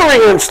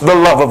experience the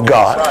love of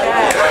God.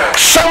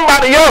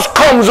 Somebody else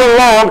comes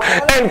along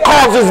and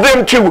causes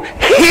them to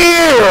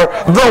hear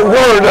the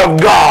word of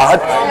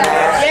God.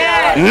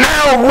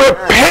 Now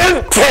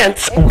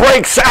repentance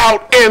breaks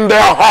out in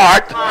their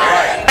heart,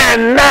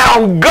 and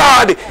now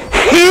God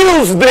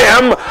heals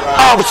them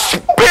of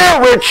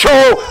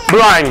spiritual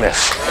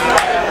blindness.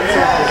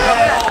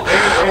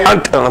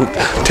 I'm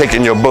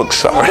taking your book,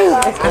 sorry.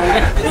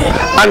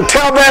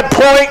 Until that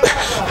point,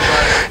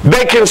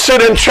 they can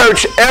sit in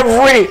church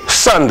every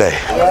Sunday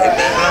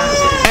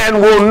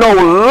and will know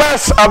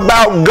less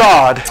about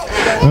God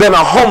than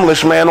a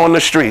homeless man on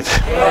the streets.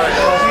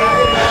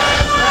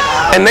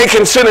 And they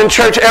can sit in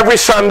church every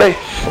Sunday.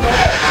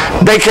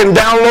 They can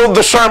download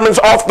the sermons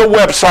off the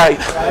website.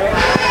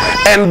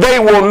 And they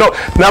will know.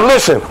 Now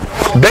listen,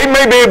 they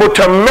may be able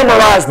to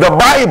memorize the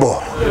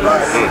Bible,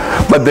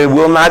 but they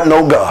will not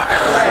know God.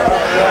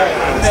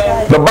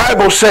 The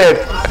Bible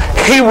said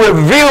he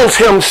reveals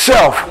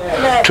himself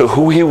to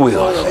who he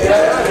wills.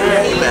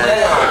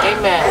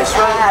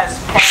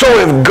 So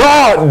if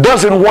God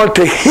doesn't want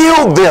to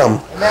heal them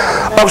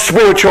of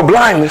spiritual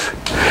blindness,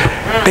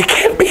 they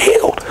can't be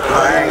healed.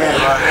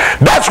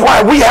 That's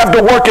why we have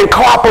to work in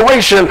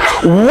cooperation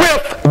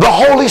with the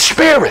Holy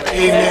Spirit.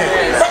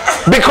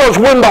 Because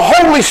when the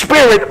Holy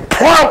Spirit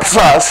prompts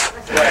us,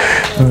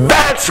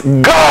 that's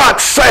God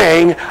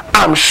saying,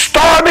 I'm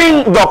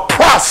starting the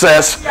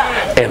process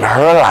in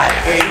her life.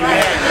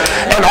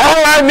 And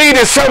all I need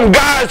is some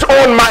guys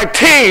on my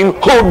team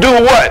who'll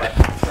do what?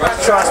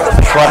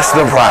 Trust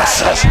the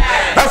process.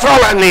 That's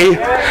all I need.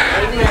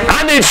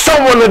 I need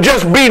someone to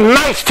just be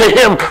nice to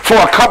him for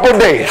a couple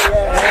days.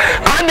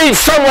 I I need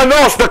someone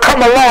else to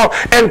come along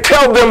and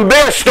tell them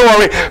their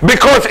story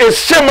because it's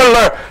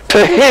similar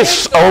to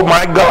his. Oh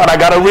my God, I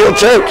got a real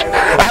church.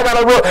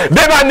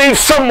 Then I need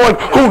someone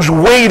who's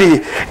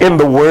weighty in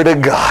the Word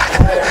of God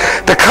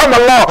to come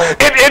along.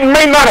 It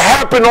may not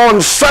happen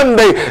on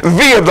Sunday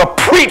via the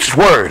preached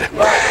word.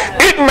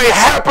 It may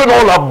happen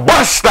on a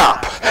bus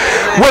stop.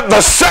 With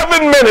the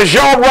 7 minutes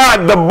y'all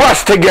ride the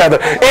bus together,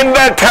 in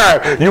that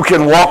time you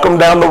can walk them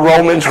down the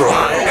Romans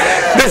road.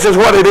 This is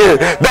what it is.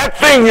 That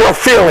thing you're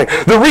feeling,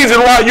 the reason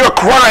why you're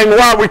crying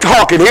while we're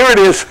talking, here it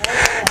is.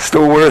 It's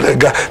the Word of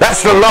God.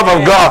 That's the love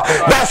of God.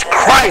 That's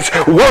Christ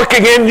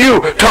working in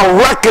you to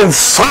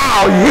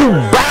reconcile you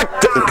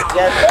back to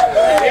God.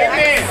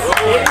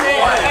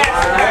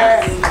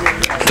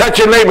 Touch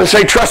your neighbor and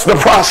say, trust the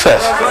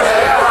process.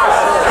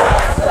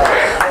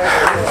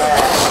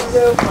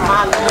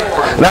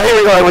 Now here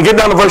we go. We get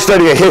down to verse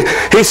 38.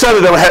 He said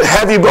to them,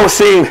 have you both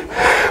seen?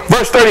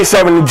 Verse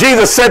 37,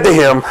 Jesus said to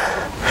him,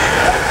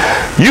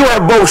 you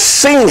have both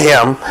seen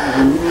him,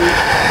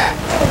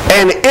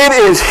 and it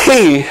is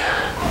he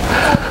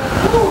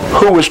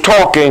who is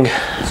talking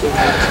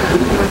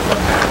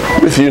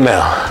with you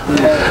now.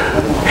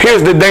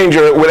 Here's the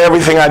danger with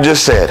everything I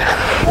just said.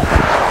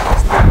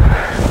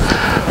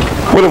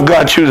 What if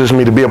God chooses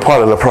me to be a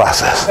part of the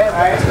process?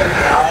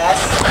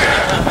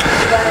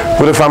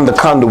 What if I'm the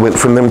conduit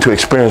for them to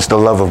experience the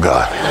love of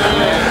God?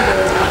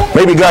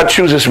 Maybe God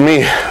chooses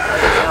me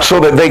so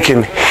that they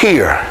can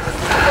hear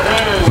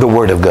the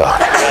Word of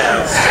God.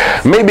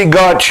 Maybe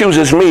God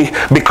chooses me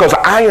because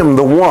I am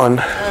the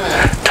one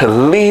to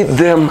lead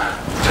them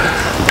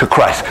to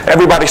Christ.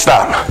 Everybody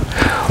stop.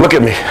 Look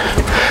at me.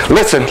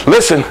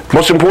 Listen.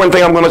 Most important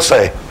thing I'm going to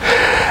say.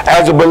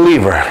 As a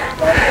believer,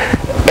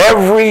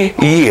 every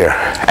year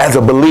as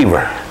a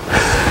believer,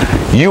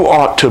 you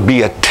ought to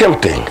be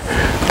attempting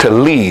to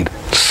lead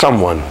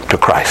someone to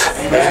Christ.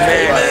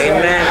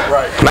 Amen.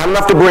 Not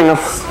enough to bring them.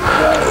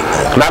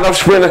 Not enough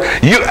to bring them.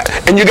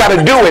 And you got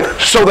to do it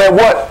so that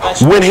what?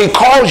 When he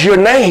calls your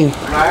name,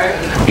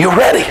 you're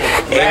ready.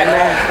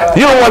 Amen.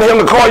 You don't want him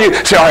to call you,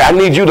 say, all right, I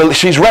need you to,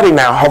 she's ready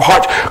now. Her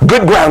heart's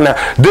good ground now.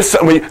 This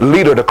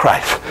lead her to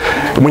Christ.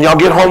 When y'all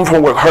get home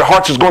from work, her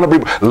heart is going to be,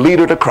 lead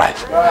her to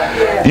Christ.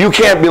 You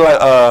can't be like,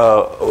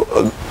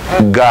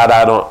 God,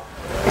 I don't.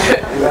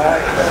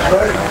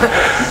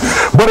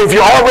 But if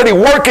you're already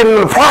working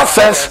in the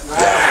process,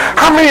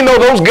 how many know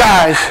those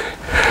guys,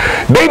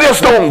 they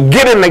just don't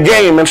get in the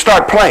game and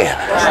start playing.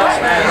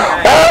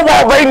 All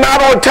while they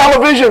not on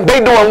television,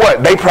 they doing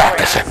what? They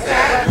practicing.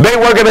 They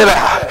working it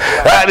out.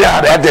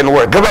 That didn't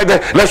work. Go back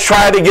there. Let's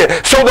try it again.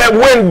 So that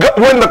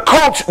when the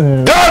coach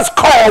does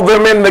call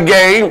them in the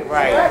game,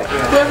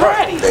 they're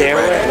ready.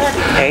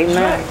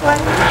 Amen.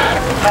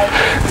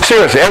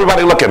 Seriously,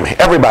 everybody look at me.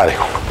 Everybody.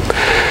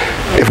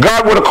 If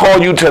God were to call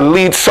you to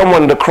lead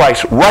someone to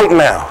Christ right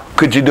now,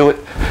 could you do it?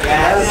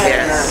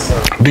 Yes.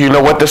 Do you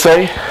know what to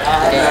say?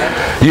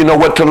 Yes. You know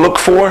what to look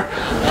for?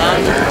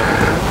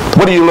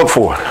 What do you look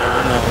for?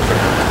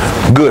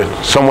 Good.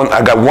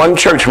 I got one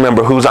church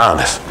member who's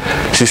honest.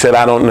 She said,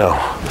 I don't know.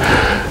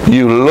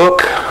 You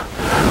look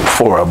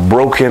for a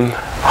broken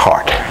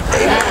heart.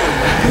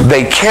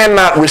 They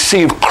cannot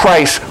receive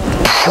Christ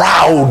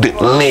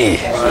proudly.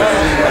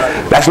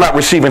 That's not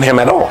receiving him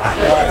at all.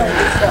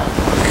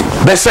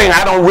 They're saying,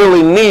 I don't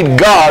really need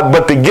God,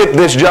 but to get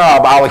this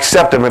job, I'll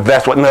accept him if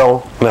that's what.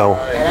 No.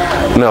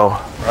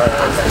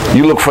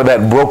 You look for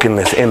that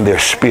brokenness in their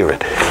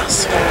spirit.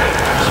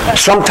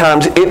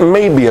 Sometimes it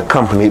may be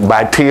accompanied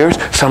by tears.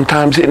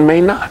 Sometimes it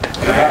may not.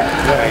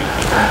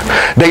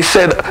 They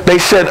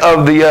said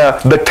of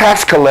the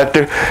tax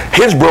collector,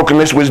 his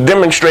brokenness was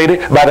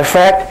demonstrated by the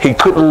fact he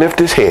couldn't lift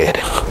his head.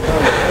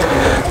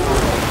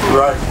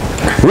 Right.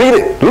 Read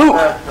it, Luke.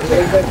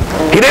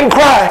 He didn't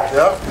cry.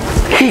 Yep.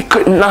 He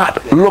could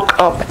not look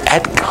up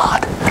at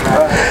God.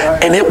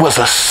 And it was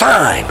a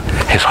sign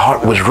his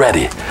heart was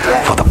ready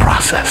for the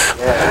process.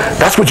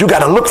 That's what you got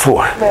to look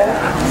for.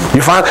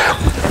 You find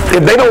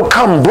if they don't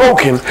come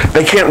broken,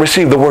 they can't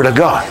receive the Word of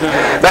God.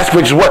 That's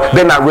which is what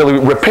they're not really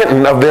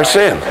repenting of their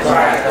sin.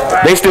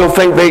 They still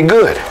think they're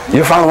good.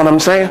 You follow what I'm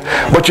saying?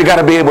 But you got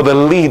to be able to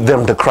lead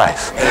them to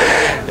Christ.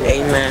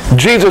 Amen.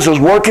 Jesus was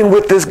working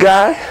with this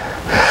guy.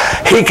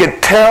 He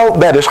could tell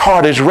that his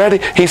heart is ready.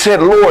 He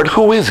said, Lord,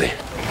 who is he?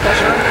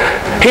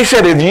 He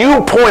said, if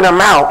you point him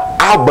out,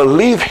 I'll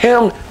believe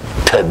him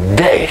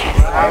today.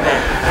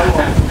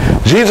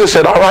 Jesus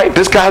said, all right,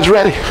 this guy's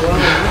ready.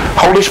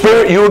 Holy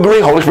Spirit, you agree?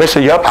 Holy Spirit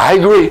said, yep, I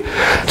agree.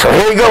 So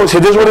here he goes.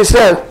 This is what he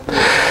said.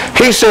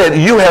 He said,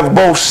 you have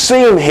both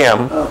seen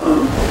him.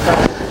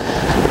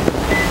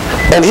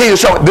 And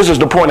so this is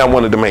the point I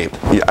wanted to make.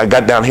 I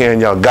got down here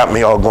and y'all got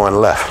me all going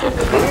left.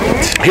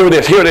 Here it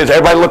is.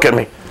 Everybody look at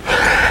me.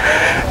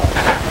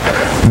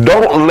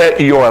 Don't let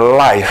your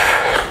life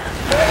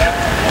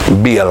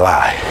be a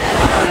lie.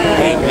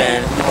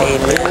 Amen.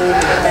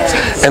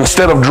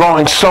 Instead of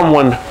drawing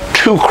someone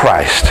to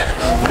Christ,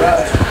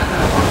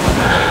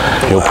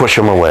 you'll push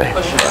them away.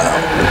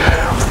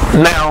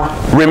 Now,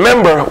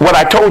 remember what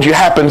I told you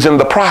happens in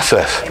the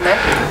process.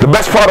 Amen. The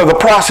best part of the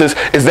process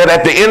is that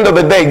at the end of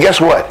the day, guess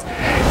what?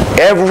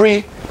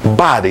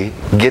 Everybody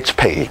gets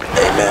paid.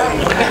 Amen.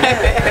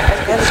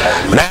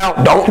 Now,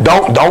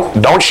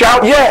 don't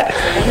shout yet.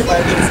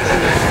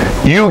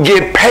 You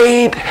get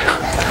paid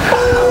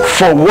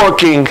for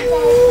working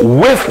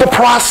with the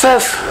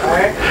process.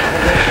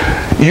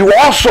 You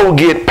also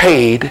get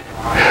paid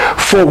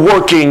for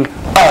working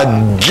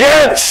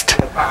against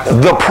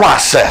the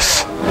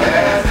process.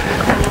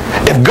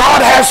 If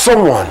God has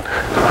someone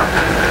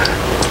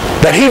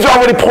that he's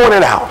already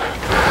pointed out,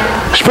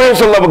 experience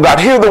the love of God,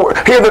 hear the word,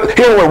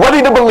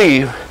 ready to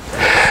believe,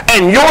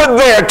 and you're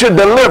there to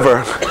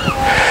deliver,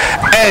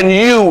 and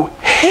you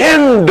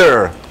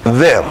hinder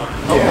them.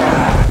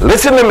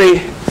 Listen to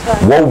me.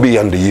 Woe be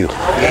unto you.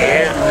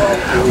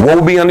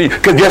 Woe be unto you.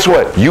 Because guess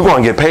what? You're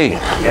going to get paid.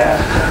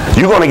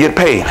 You're going to get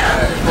paid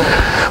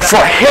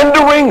for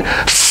hindering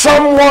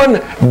someone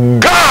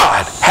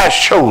God has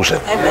chosen.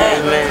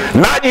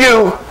 Amen. Not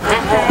you,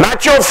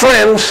 not your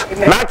friends,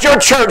 not your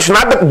church,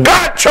 not that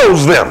God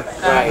chose them.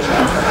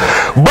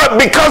 But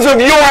because of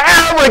your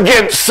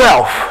arrogant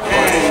self.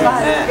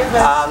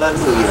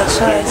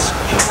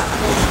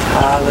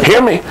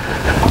 Hear me.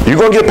 You're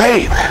going to get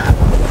paid.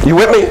 You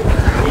with me?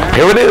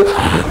 Here it is.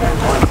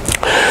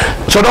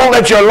 So don't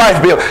let your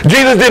life be.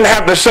 Jesus didn't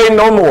have to say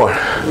no more.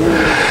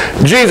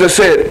 Jesus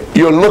said,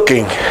 you're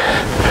looking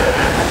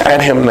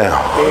at him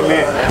now.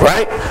 Amen.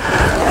 Right?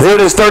 Here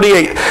it is,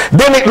 38.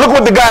 Then look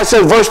what the guy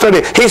says, verse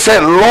 38. He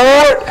said,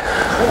 Lord,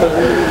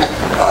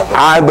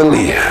 I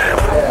believe.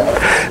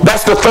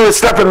 That's the third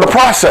step in the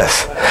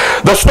process.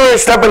 The third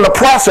step in the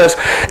process,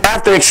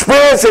 after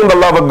experiencing the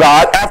love of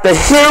God, after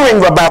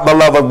hearing about the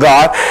love of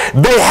God,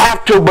 they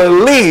have to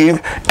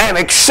believe and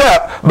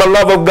accept the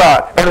love of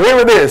God. And here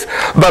it is.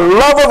 The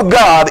love of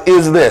God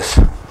is this.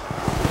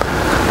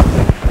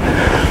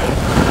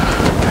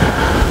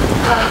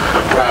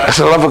 That's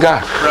the love of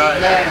God.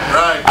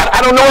 I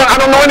don't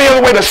know any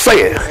other way to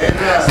say it.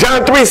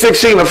 John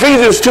 3:16,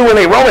 Ephesians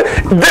 2:8, Romans.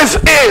 This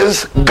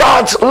is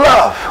God's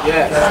love.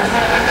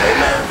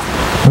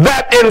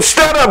 That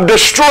instead of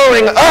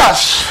destroying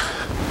us,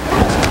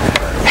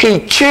 he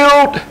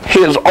killed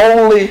his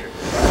only.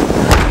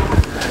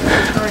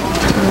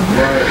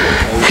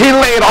 He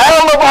laid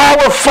all of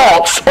our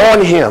faults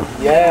on him.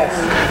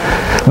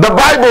 The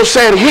Bible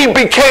said he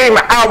became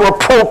our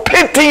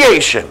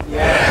propitiation,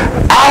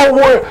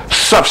 our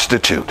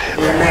substitute.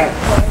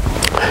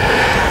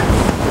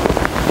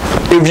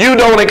 If you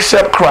don't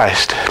accept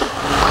Christ,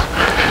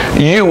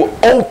 you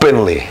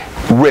openly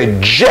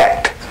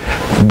reject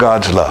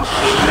God's love.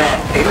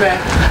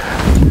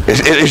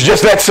 It's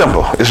just that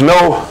simple. It's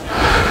no,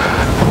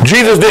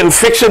 Jesus didn't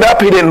fix it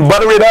up. He didn't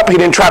butter it up. He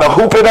didn't try to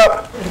hoop it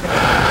up.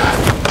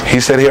 He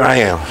said, here I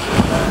am.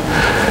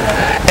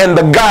 And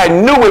the guy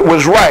knew it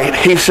was right.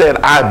 He said,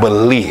 I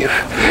believe.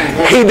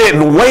 He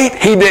didn't wait.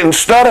 He didn't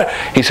stutter.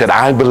 He said,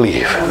 I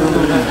believe.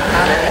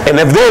 And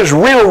if there's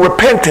real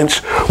repentance,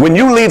 when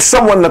you lead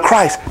someone to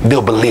Christ,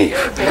 they'll believe.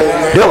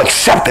 They'll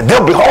accept it.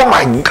 They'll be, oh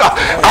my God,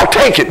 I'll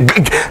take it.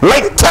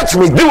 Touch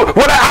me. Do it.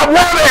 What I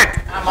want it.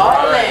 I'm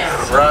all in.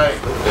 Right.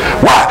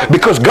 Why?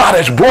 Because God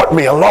has brought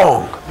me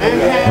along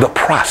the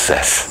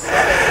process.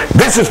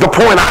 This is the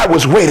point I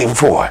was waiting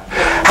for.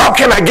 How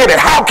can I get it?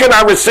 How can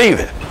I receive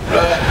it?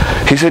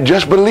 He said,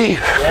 just believe.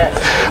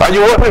 Yes. Are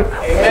you with me?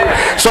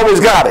 Amen. So he's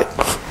got it.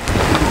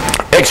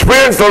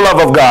 Experience the love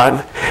of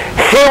God.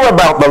 Hear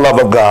about the love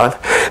of God.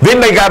 Then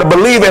they got to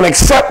believe and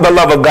accept the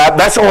love of God.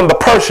 That's on the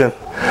person.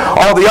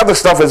 All the other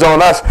stuff is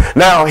on us.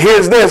 Now,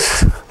 here's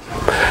this.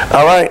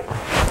 All right.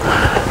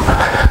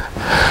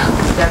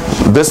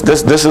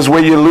 This is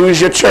where you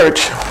lose your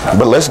church.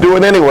 But let's do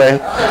it anyway.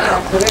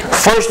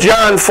 1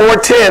 John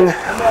 4:10.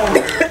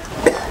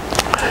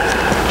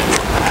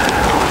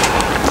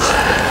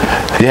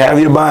 You have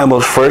your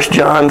Bibles, 1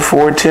 John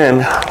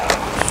 4:10.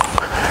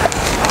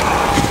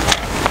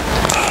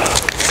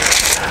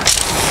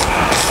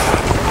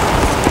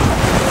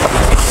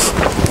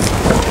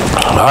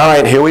 All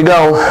right, here we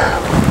go.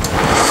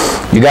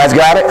 You guys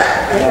got it?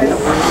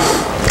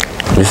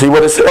 You see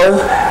what it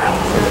says?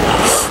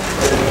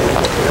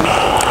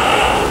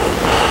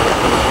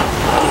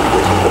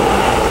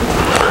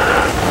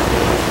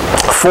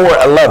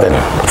 4:11.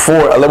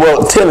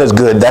 Well, 10 is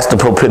good. That's the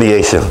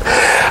propitiation.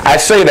 I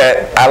say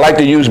that. I like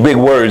to use big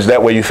words.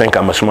 That way you think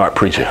I'm a smart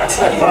preacher.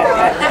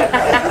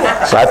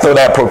 So I throw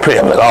that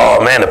propitiation. I'm like,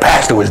 oh man, the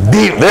pastor was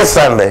deep this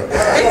Sunday.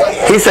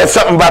 He said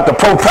something about the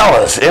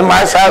propellers in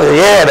my side.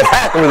 Yeah, the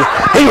pastor was,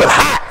 he was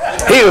hot.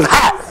 He was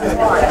hot.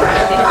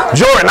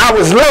 Jordan, I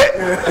was lit.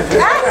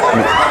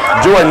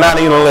 Jordan not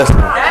even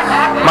listening.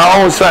 My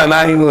own son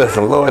not even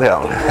listening. Lord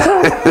help me.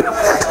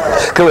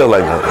 Come here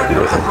like that.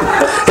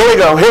 Here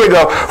we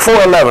go.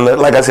 4:11.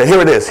 Like I said,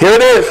 here it is.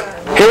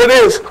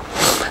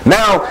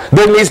 Now,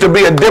 there needs to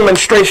be a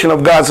demonstration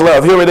of God's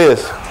love. Here it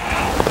is.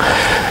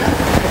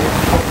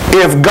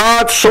 If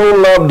God so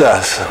loved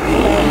us,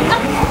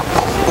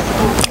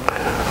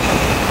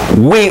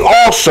 we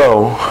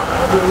also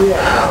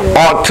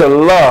ought to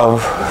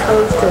love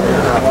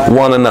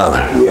one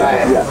another.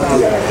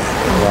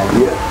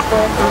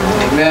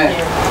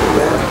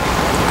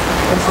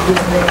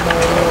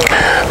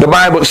 The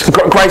Bible,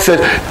 Christ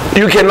said,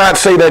 you cannot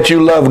say that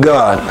you love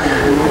God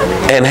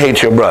and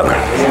hate your brother.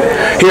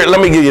 Here, let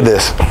me give you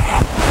this.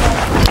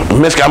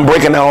 I'm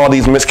breaking down all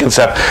these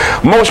misconceptions.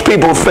 Most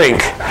people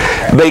think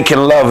they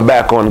can love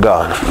back on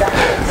God.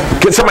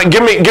 Can somebody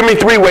give me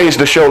 3 ways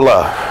to show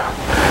love?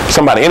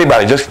 Somebody,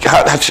 anybody, just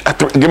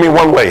give me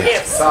 1 way.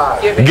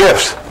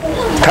 Gifts.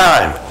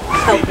 Time.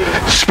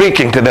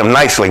 Speaking to them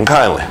nicely and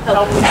kindly.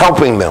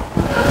 Helping them.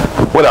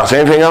 What else?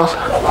 Anything else?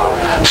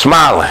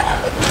 Smiling.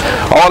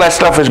 All that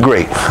stuff is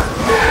great.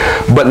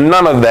 But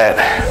none of that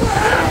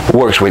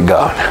works with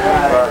God.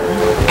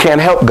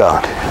 Can't help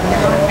God.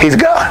 He's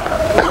God.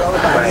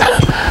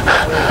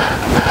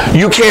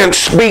 You can't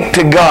speak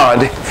to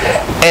God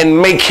and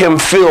make him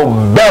feel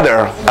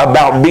better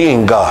about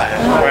being God.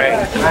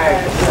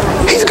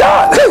 He's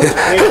God.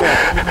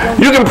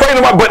 You can pray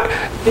to him, but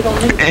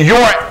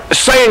you're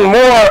saying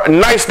more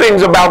nice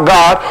things about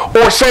God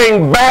or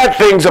saying bad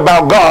things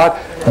about God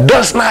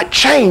does not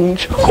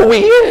change who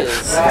he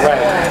is.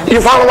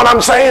 You follow what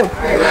I'm saying?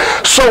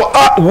 So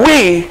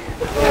we,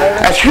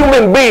 as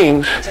human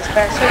beings,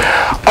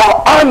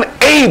 are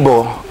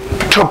unable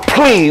to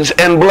please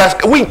and bless.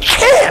 We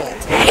can't.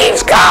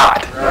 He's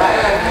God.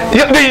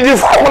 You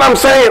follow what I'm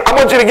saying? I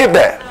want you to get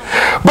that.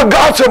 But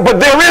God said, but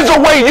there is a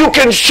way you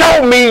can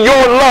show me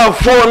your love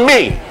for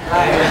me.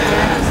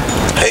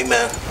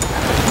 Amen.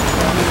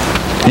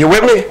 You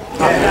with me?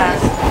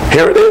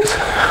 Here it is.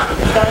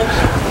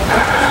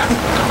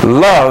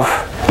 Love,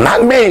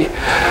 not me,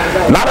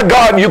 not a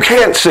God you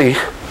can't see,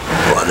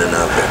 One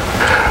another.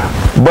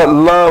 but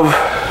love,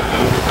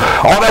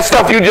 all that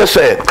stuff you just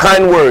said,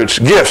 kind words,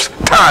 gifts,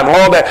 time,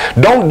 all that.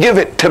 Don't give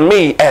it to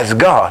me as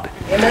God.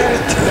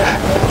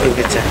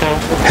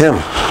 Him.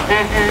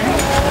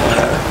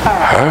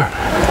 Her.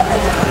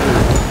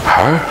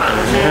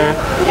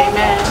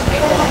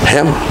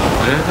 Him.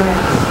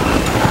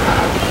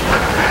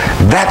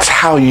 That's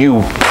how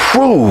you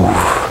prove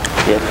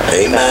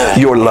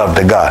your love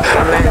to God.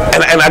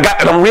 And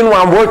the reason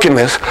why I'm working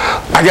this,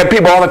 I get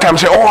people all the time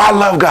say, oh, I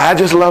love God. I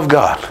just love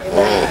God.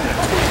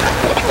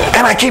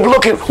 And I keep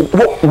looking,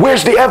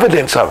 where's the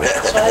evidence of it?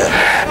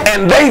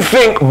 And they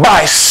think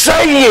by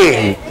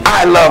saying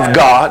I love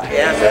God,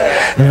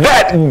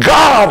 that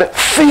God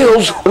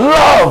feels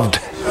loved.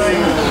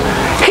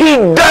 He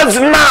does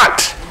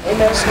not.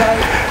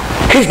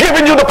 He's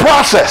giving you the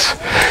process.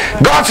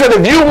 God said,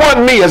 if you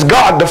want me as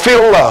God to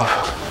feel love,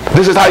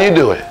 this is how you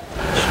do it.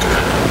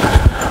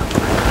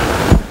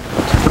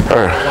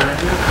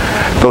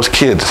 Those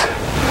kids,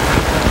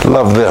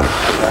 love them.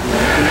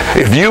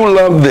 If you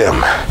love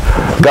them,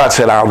 God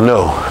said, I'll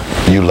know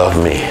you love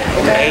me.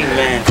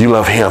 Amen. If you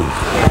love him,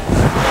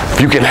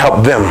 if you can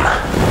help them,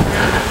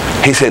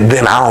 he said,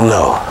 then I'll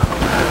know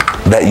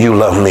that you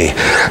love me.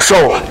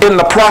 So in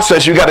the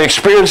process, you got to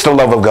experience the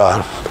love of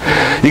God.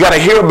 You got to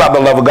hear about the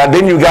love of God.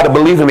 Then you got to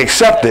believe and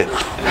accept it.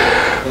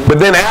 But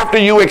then after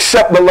you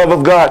accept the love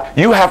of God,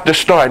 you have to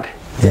start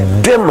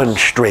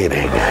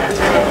demonstrating.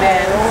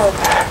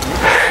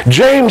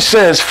 James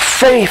says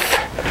faith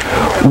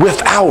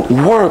without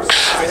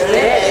works.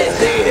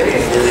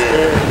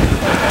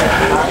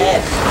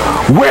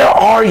 Where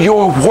are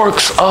your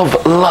works of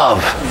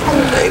love?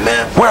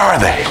 Amen. Where are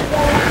they?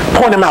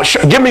 Point them out.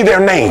 Give me their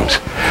names.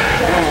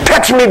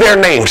 Text me their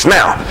names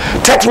now.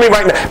 Text me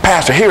right now.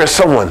 Pastor, here is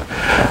someone.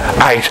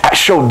 I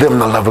showed them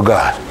the love of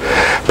God.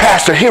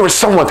 Pastor, here is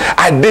someone.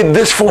 I did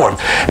this for him,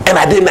 and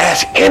I didn't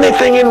ask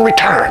anything in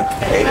return.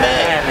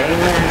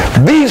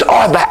 Amen. These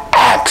are the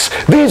acts.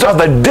 These are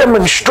the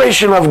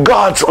demonstration of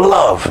God's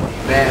love.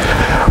 Amen.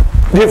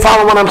 You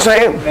follow what I'm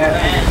saying?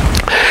 Amen.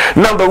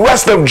 Now the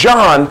rest of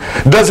John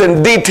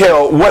doesn't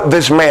detail what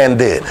this man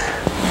did.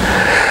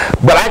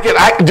 But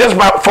I just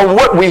from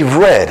what we've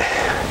read,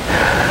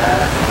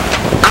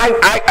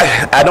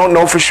 I don't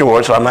know for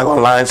sure, so I'm not going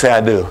to lie and say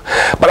I do.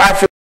 But I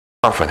feel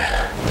confident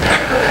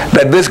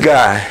that this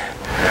guy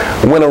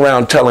went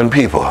around telling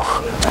people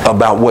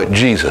about what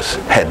Jesus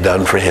had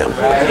done for him.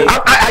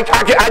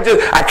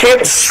 I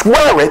can't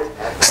swear it.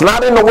 It's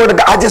not in the Word of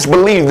God. I just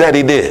believe that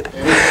he did.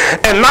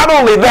 And not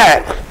only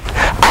that,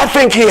 I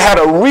think he had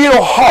a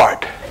real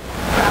heart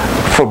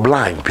for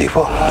blind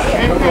people.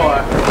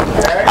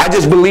 I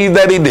just believe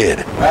that he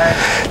did.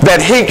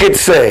 That he could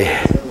say,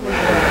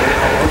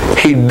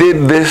 he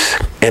did this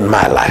in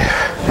my life.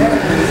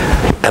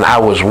 And I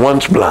was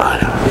once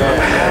blind.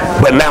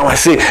 But now I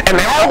see. And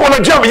they all want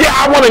to jump. Yeah,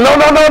 I want to.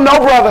 No,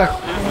 brother.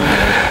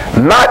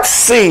 Not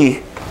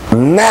see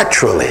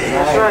naturally.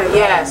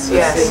 Yes.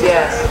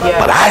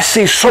 But I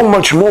see so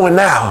much more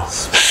now,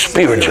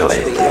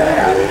 spiritually.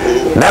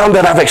 Now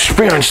that I've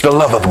experienced the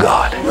love of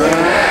God.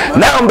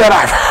 Now that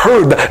I've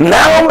heard,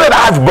 now that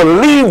I've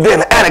believed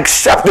in and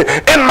accepted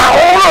in my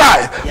own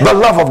life the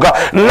love of God.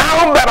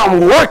 Now that I'm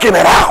working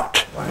it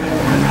out,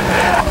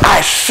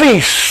 I see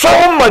so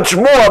much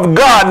more of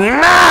God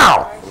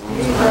now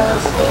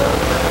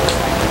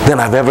than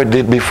I've ever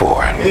did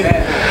before.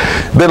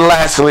 Then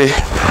lastly,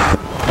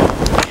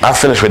 I'll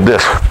finish with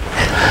this.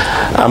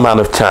 I'm out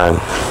of time.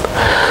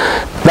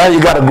 Now you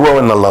got to grow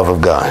in the love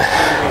of God.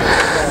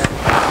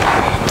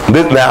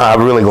 Now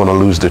I'm really going to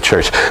lose the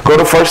church. Go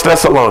to 1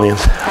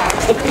 Thessalonians.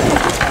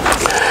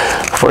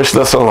 1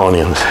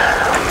 Thessalonians.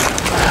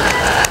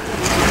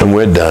 And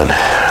we're done.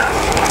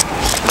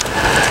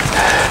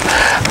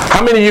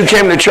 How many of you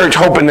came to church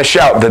hoping to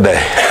shout today?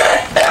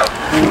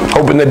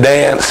 Hoping to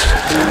dance?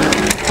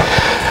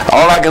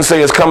 All I can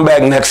say is come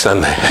back next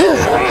Sunday.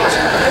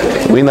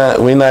 We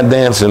not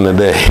dancing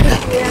today.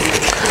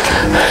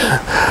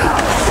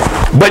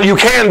 But you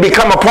can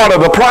become a part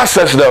of the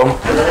process, though.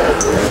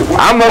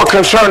 I'm more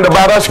concerned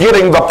about us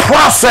getting the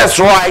process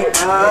right.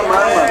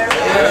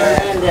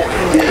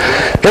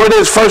 Here it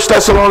is, 1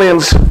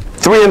 Thessalonians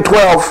 3 and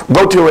 12.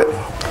 Go to it.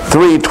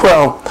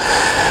 3:12.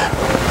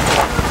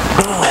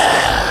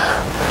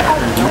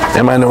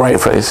 Am I in the right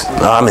place?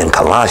 No, I'm in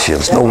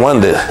Colossians. No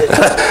wonder.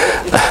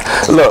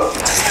 Look,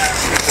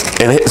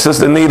 and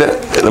Sister Nita,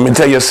 let me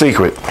tell you a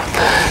secret.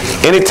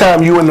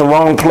 Anytime you're in the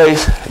wrong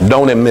place,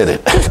 don't admit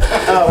it.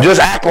 Just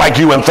act like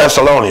you in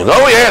Thessalonians.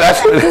 Oh yeah,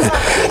 that's what it is.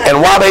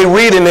 And while they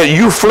reading it,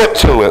 you flip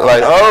to it.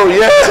 Like, oh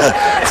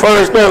yeah,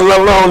 1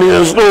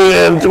 Thessalonians 3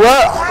 and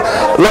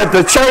 12. Let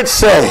the church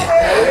say.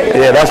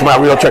 Yeah, that's my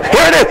real church.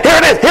 Here it is, here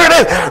it is, here it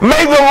is.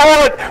 May the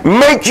Lord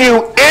make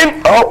you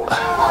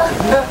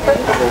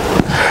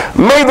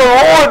May the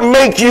Lord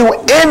make you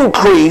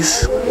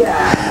increase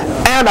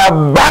and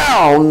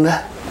abound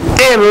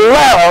in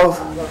love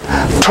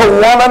to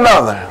one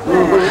another.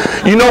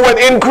 You know what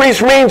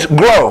increase means?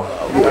 Grow.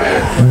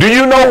 Do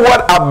you know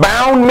what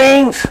abound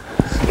means?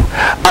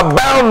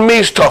 Abound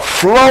means to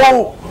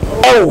flow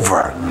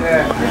over.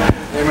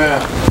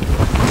 Amen.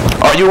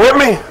 Are you with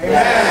me?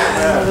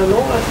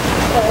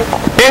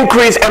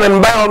 Increase and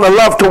abound in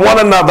love to one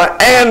another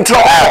and to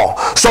all.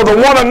 So the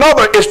one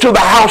another is to the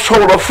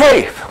household of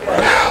faith.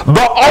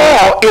 The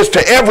all is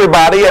to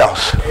everybody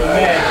else.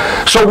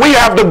 So we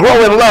have to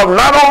grow in love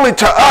not only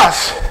to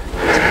us,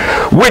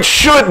 which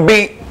should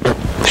be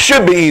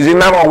easy,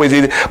 not always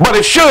easy, but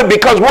it should,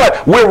 because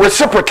what? We're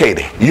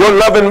reciprocating. You're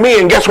loving me,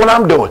 and guess what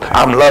I'm doing?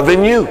 I'm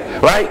loving you,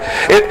 right?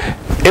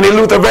 Any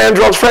Luther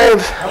Vandross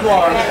fans?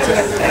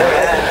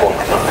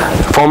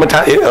 Former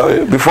time,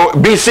 before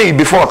BC,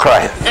 before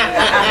Christ.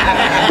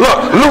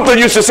 Look, Luther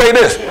used to say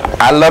this: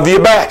 I love you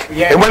back.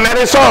 And when that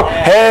is song,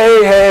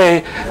 hey,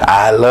 hey,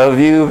 I love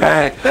you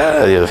back.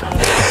 All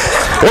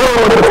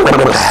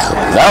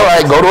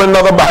right, go to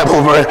another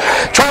Bible verse.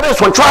 Try this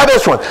one, try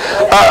this one.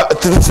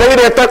 Stay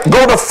there,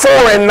 go to 4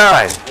 and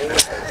 9.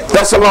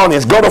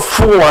 Thessalonians, go to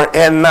 4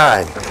 and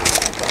 9.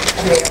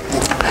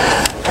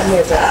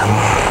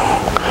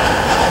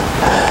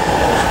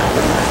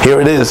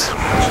 Here it is.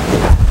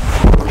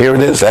 Here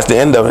it is. That's the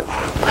end of it.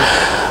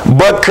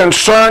 But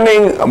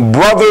concerning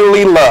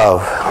brotherly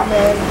love,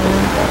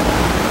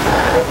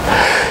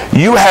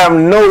 you have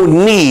no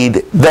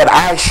need that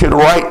I should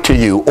write to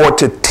you or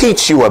to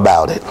teach you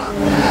about it.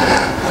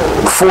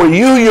 For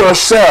you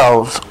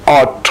yourselves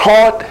are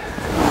taught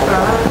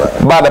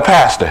by the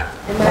pastor,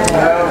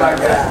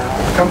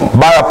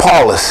 by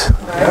Apollos,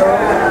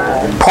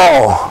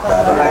 Paul,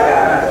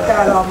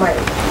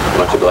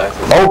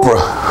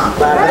 Oprah.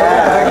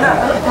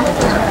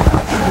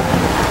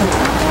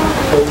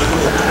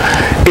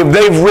 If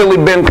they've really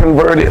been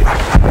converted,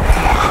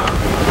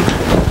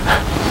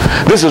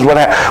 this is what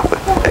happened.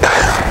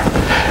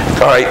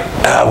 All right,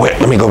 wait,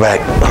 let me go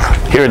back.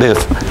 Here it is.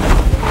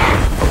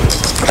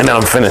 And then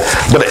I'm finished.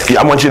 But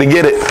I want you to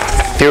get it.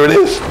 Here it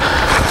is.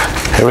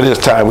 Here it is,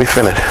 Ty. We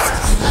finished.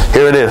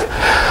 Here it is.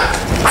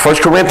 1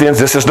 Corinthians,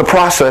 this is the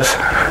process.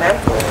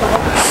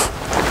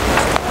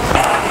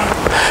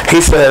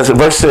 He says,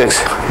 verse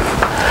 6,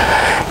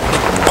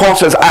 Paul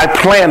says, I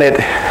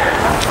planted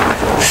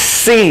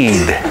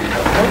seed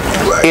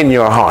in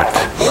your heart.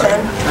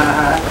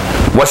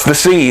 What's the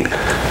seed?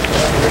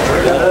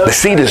 The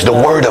seed is the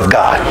Word of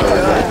God.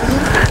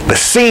 The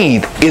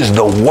seed is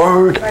the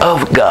Word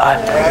of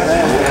God.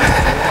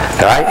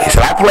 All right? He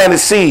said, I planted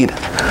seed.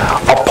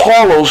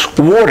 Apollos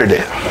watered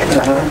it.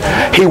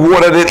 He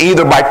watered it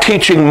either by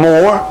teaching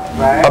more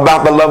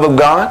about the love of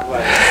God.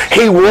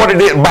 He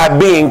watered it by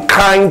being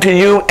kind to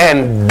you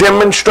and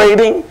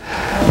demonstrating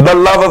the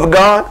love of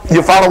God.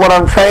 You follow what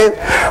I'm saying?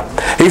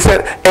 He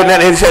said, and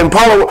then he said,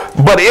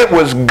 but it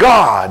was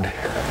God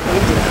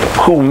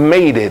who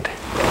made it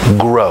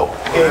grow.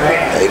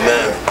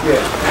 Amen.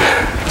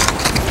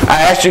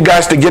 I asked you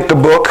guys to get the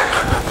book,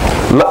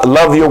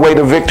 Love Your Way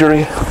to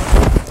Victory.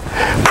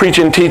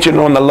 Preaching, teaching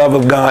on the love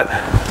of God.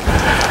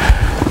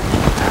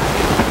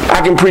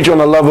 I can preach on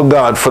the love of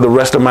God for the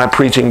rest of my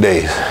preaching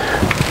days,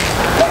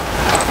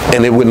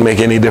 and it wouldn't make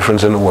any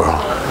difference in the world.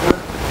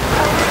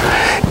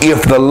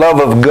 If the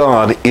love of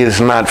God is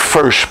not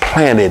first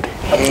planted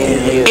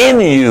in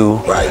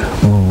you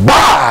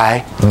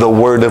by the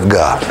Word of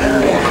God.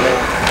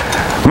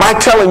 My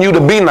telling you to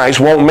be nice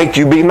won't make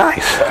you be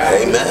nice.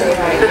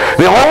 Amen.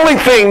 The only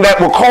thing that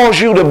will cause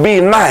you to be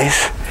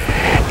nice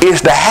is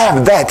to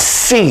have that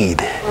seed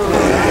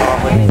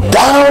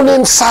down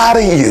inside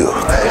of you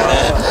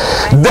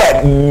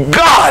that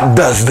God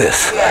does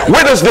this.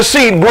 Where does the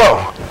seed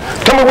grow?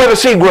 Tell me where the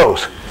seed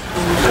grows.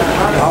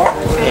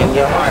 In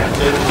your heart.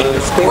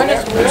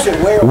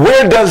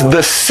 Where does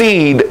the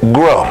seed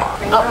grow?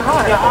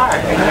 Your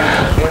heart.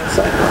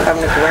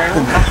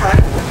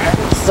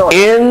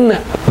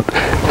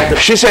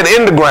 She said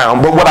in the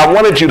ground, but what I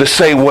wanted you to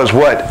say was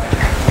what?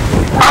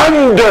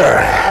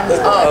 Under.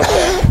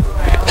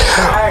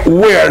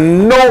 Where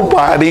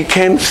nobody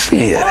can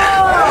see it.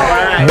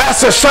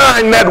 That's a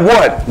sign that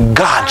what?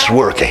 God's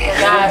working.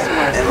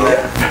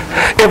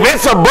 If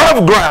it's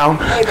above ground,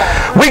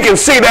 we can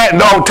see that.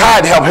 No,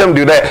 Tide helped him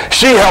do that.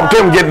 She helped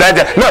him get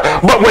that. No,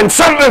 but when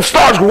something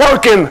starts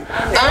working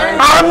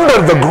under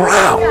the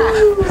ground,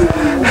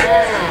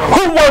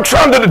 who works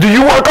under the, do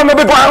you work under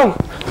the ground?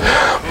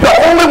 The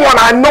only one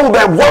I know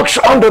that works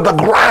under the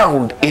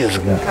ground is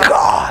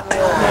God.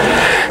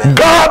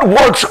 God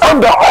works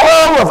under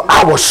all of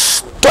our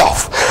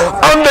stuff,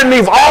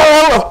 underneath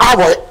all of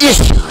our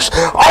issues,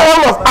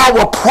 all of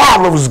our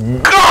problems.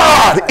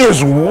 God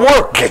is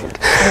working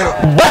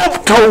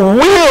both to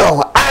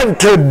will and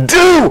to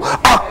do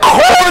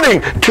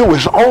according to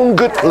his own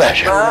good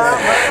pleasure.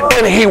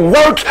 And he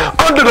works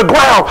under the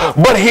ground,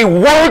 but he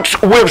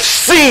works with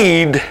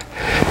seed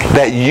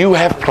that you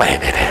have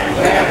planted.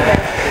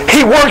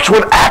 He works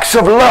with acts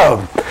of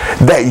love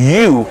that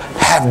you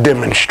have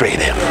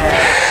demonstrated.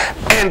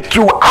 And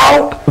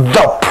throughout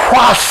the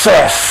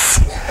process,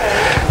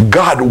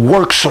 God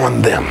works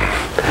on them.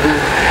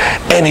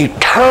 And he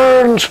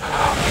turns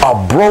a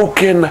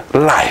broken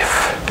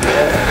life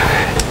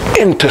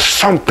into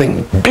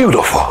something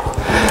beautiful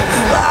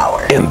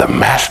in the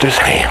master's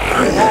hand.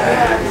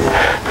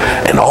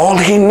 And all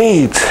he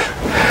needs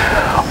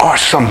are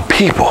some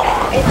people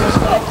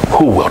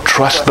who will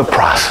trust the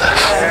process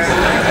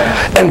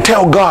and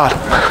tell God,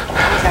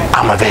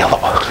 I'm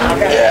available.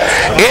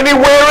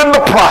 Anywhere in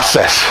the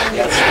process,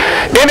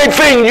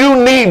 anything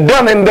you need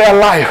done in their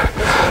life,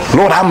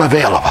 Lord, I'm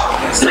available.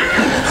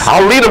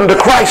 I'll lead them to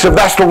Christ if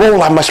that's the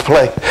role I must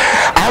play.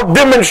 I'll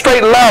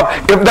demonstrate love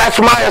if that's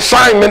my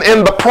assignment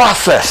in the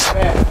process.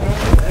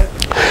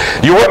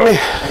 You with me?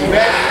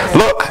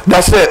 Look,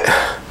 that's it.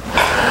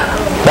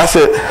 That's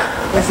it.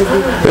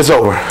 It's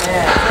over.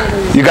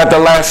 You got the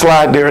last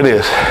slide? There it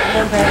is.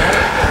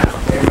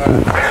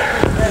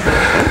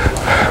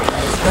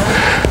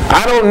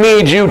 I don't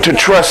need you to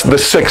trust the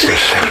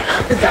Sixers.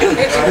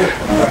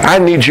 I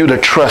need you to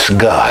trust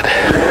God.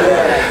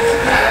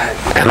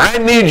 And I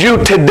need you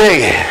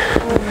today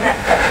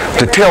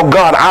to tell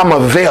God I'm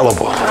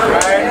available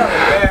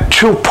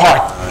to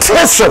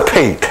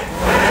participate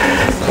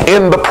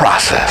in the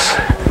process.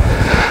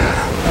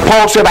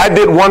 Paul said, I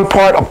did one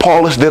part,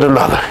 Apollos did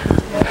another.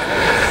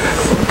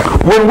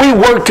 When we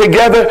work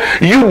together,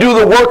 you do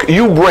the work,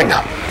 you bring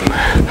them.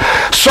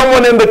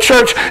 Someone in the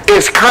church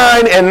is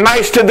kind and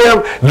nice to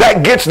them,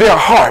 that gets their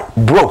heart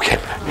broken.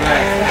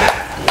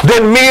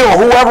 Then me or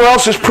whoever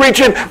else is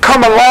preaching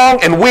come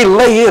along and we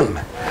lay in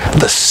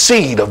the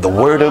seed of the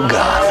Word of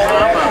God.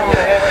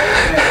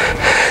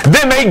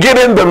 Then they get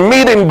in the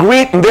meet and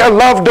greet and they're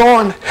loved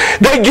on.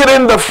 They get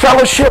in the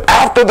fellowship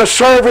after the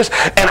service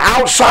and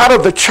outside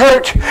of the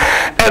church.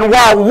 And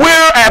while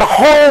we're at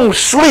home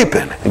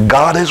sleeping,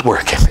 God is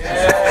working.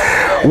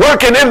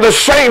 Working in the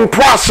same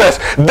process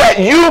that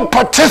you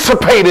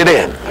participated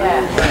in.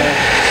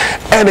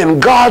 And in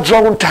God's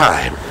own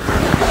time,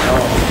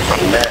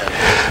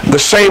 the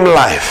same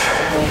life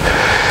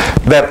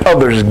that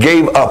others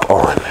gave up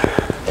on,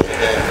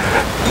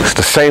 it's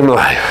the same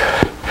life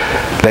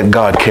that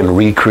God can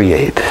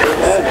recreate.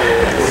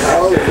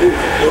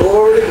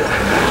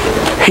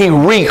 He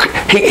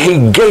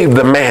gave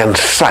the man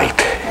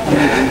sight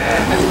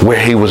where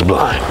he was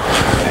blind.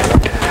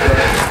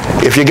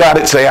 If you got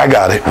it, say, I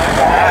got it.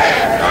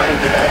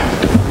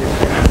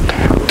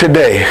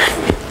 Today,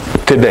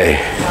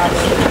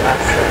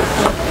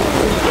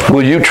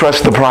 will you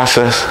trust the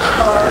process?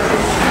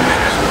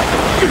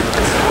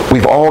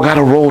 We've all got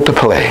a role to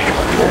play.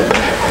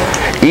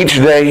 Each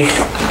day,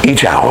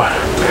 each hour,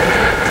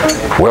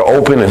 we're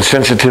open and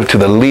sensitive to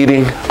the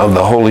leading of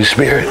the Holy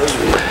Spirit.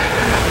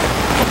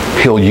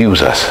 He'll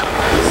use us.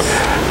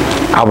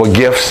 Our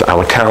gifts,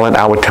 our talent,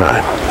 our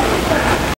time.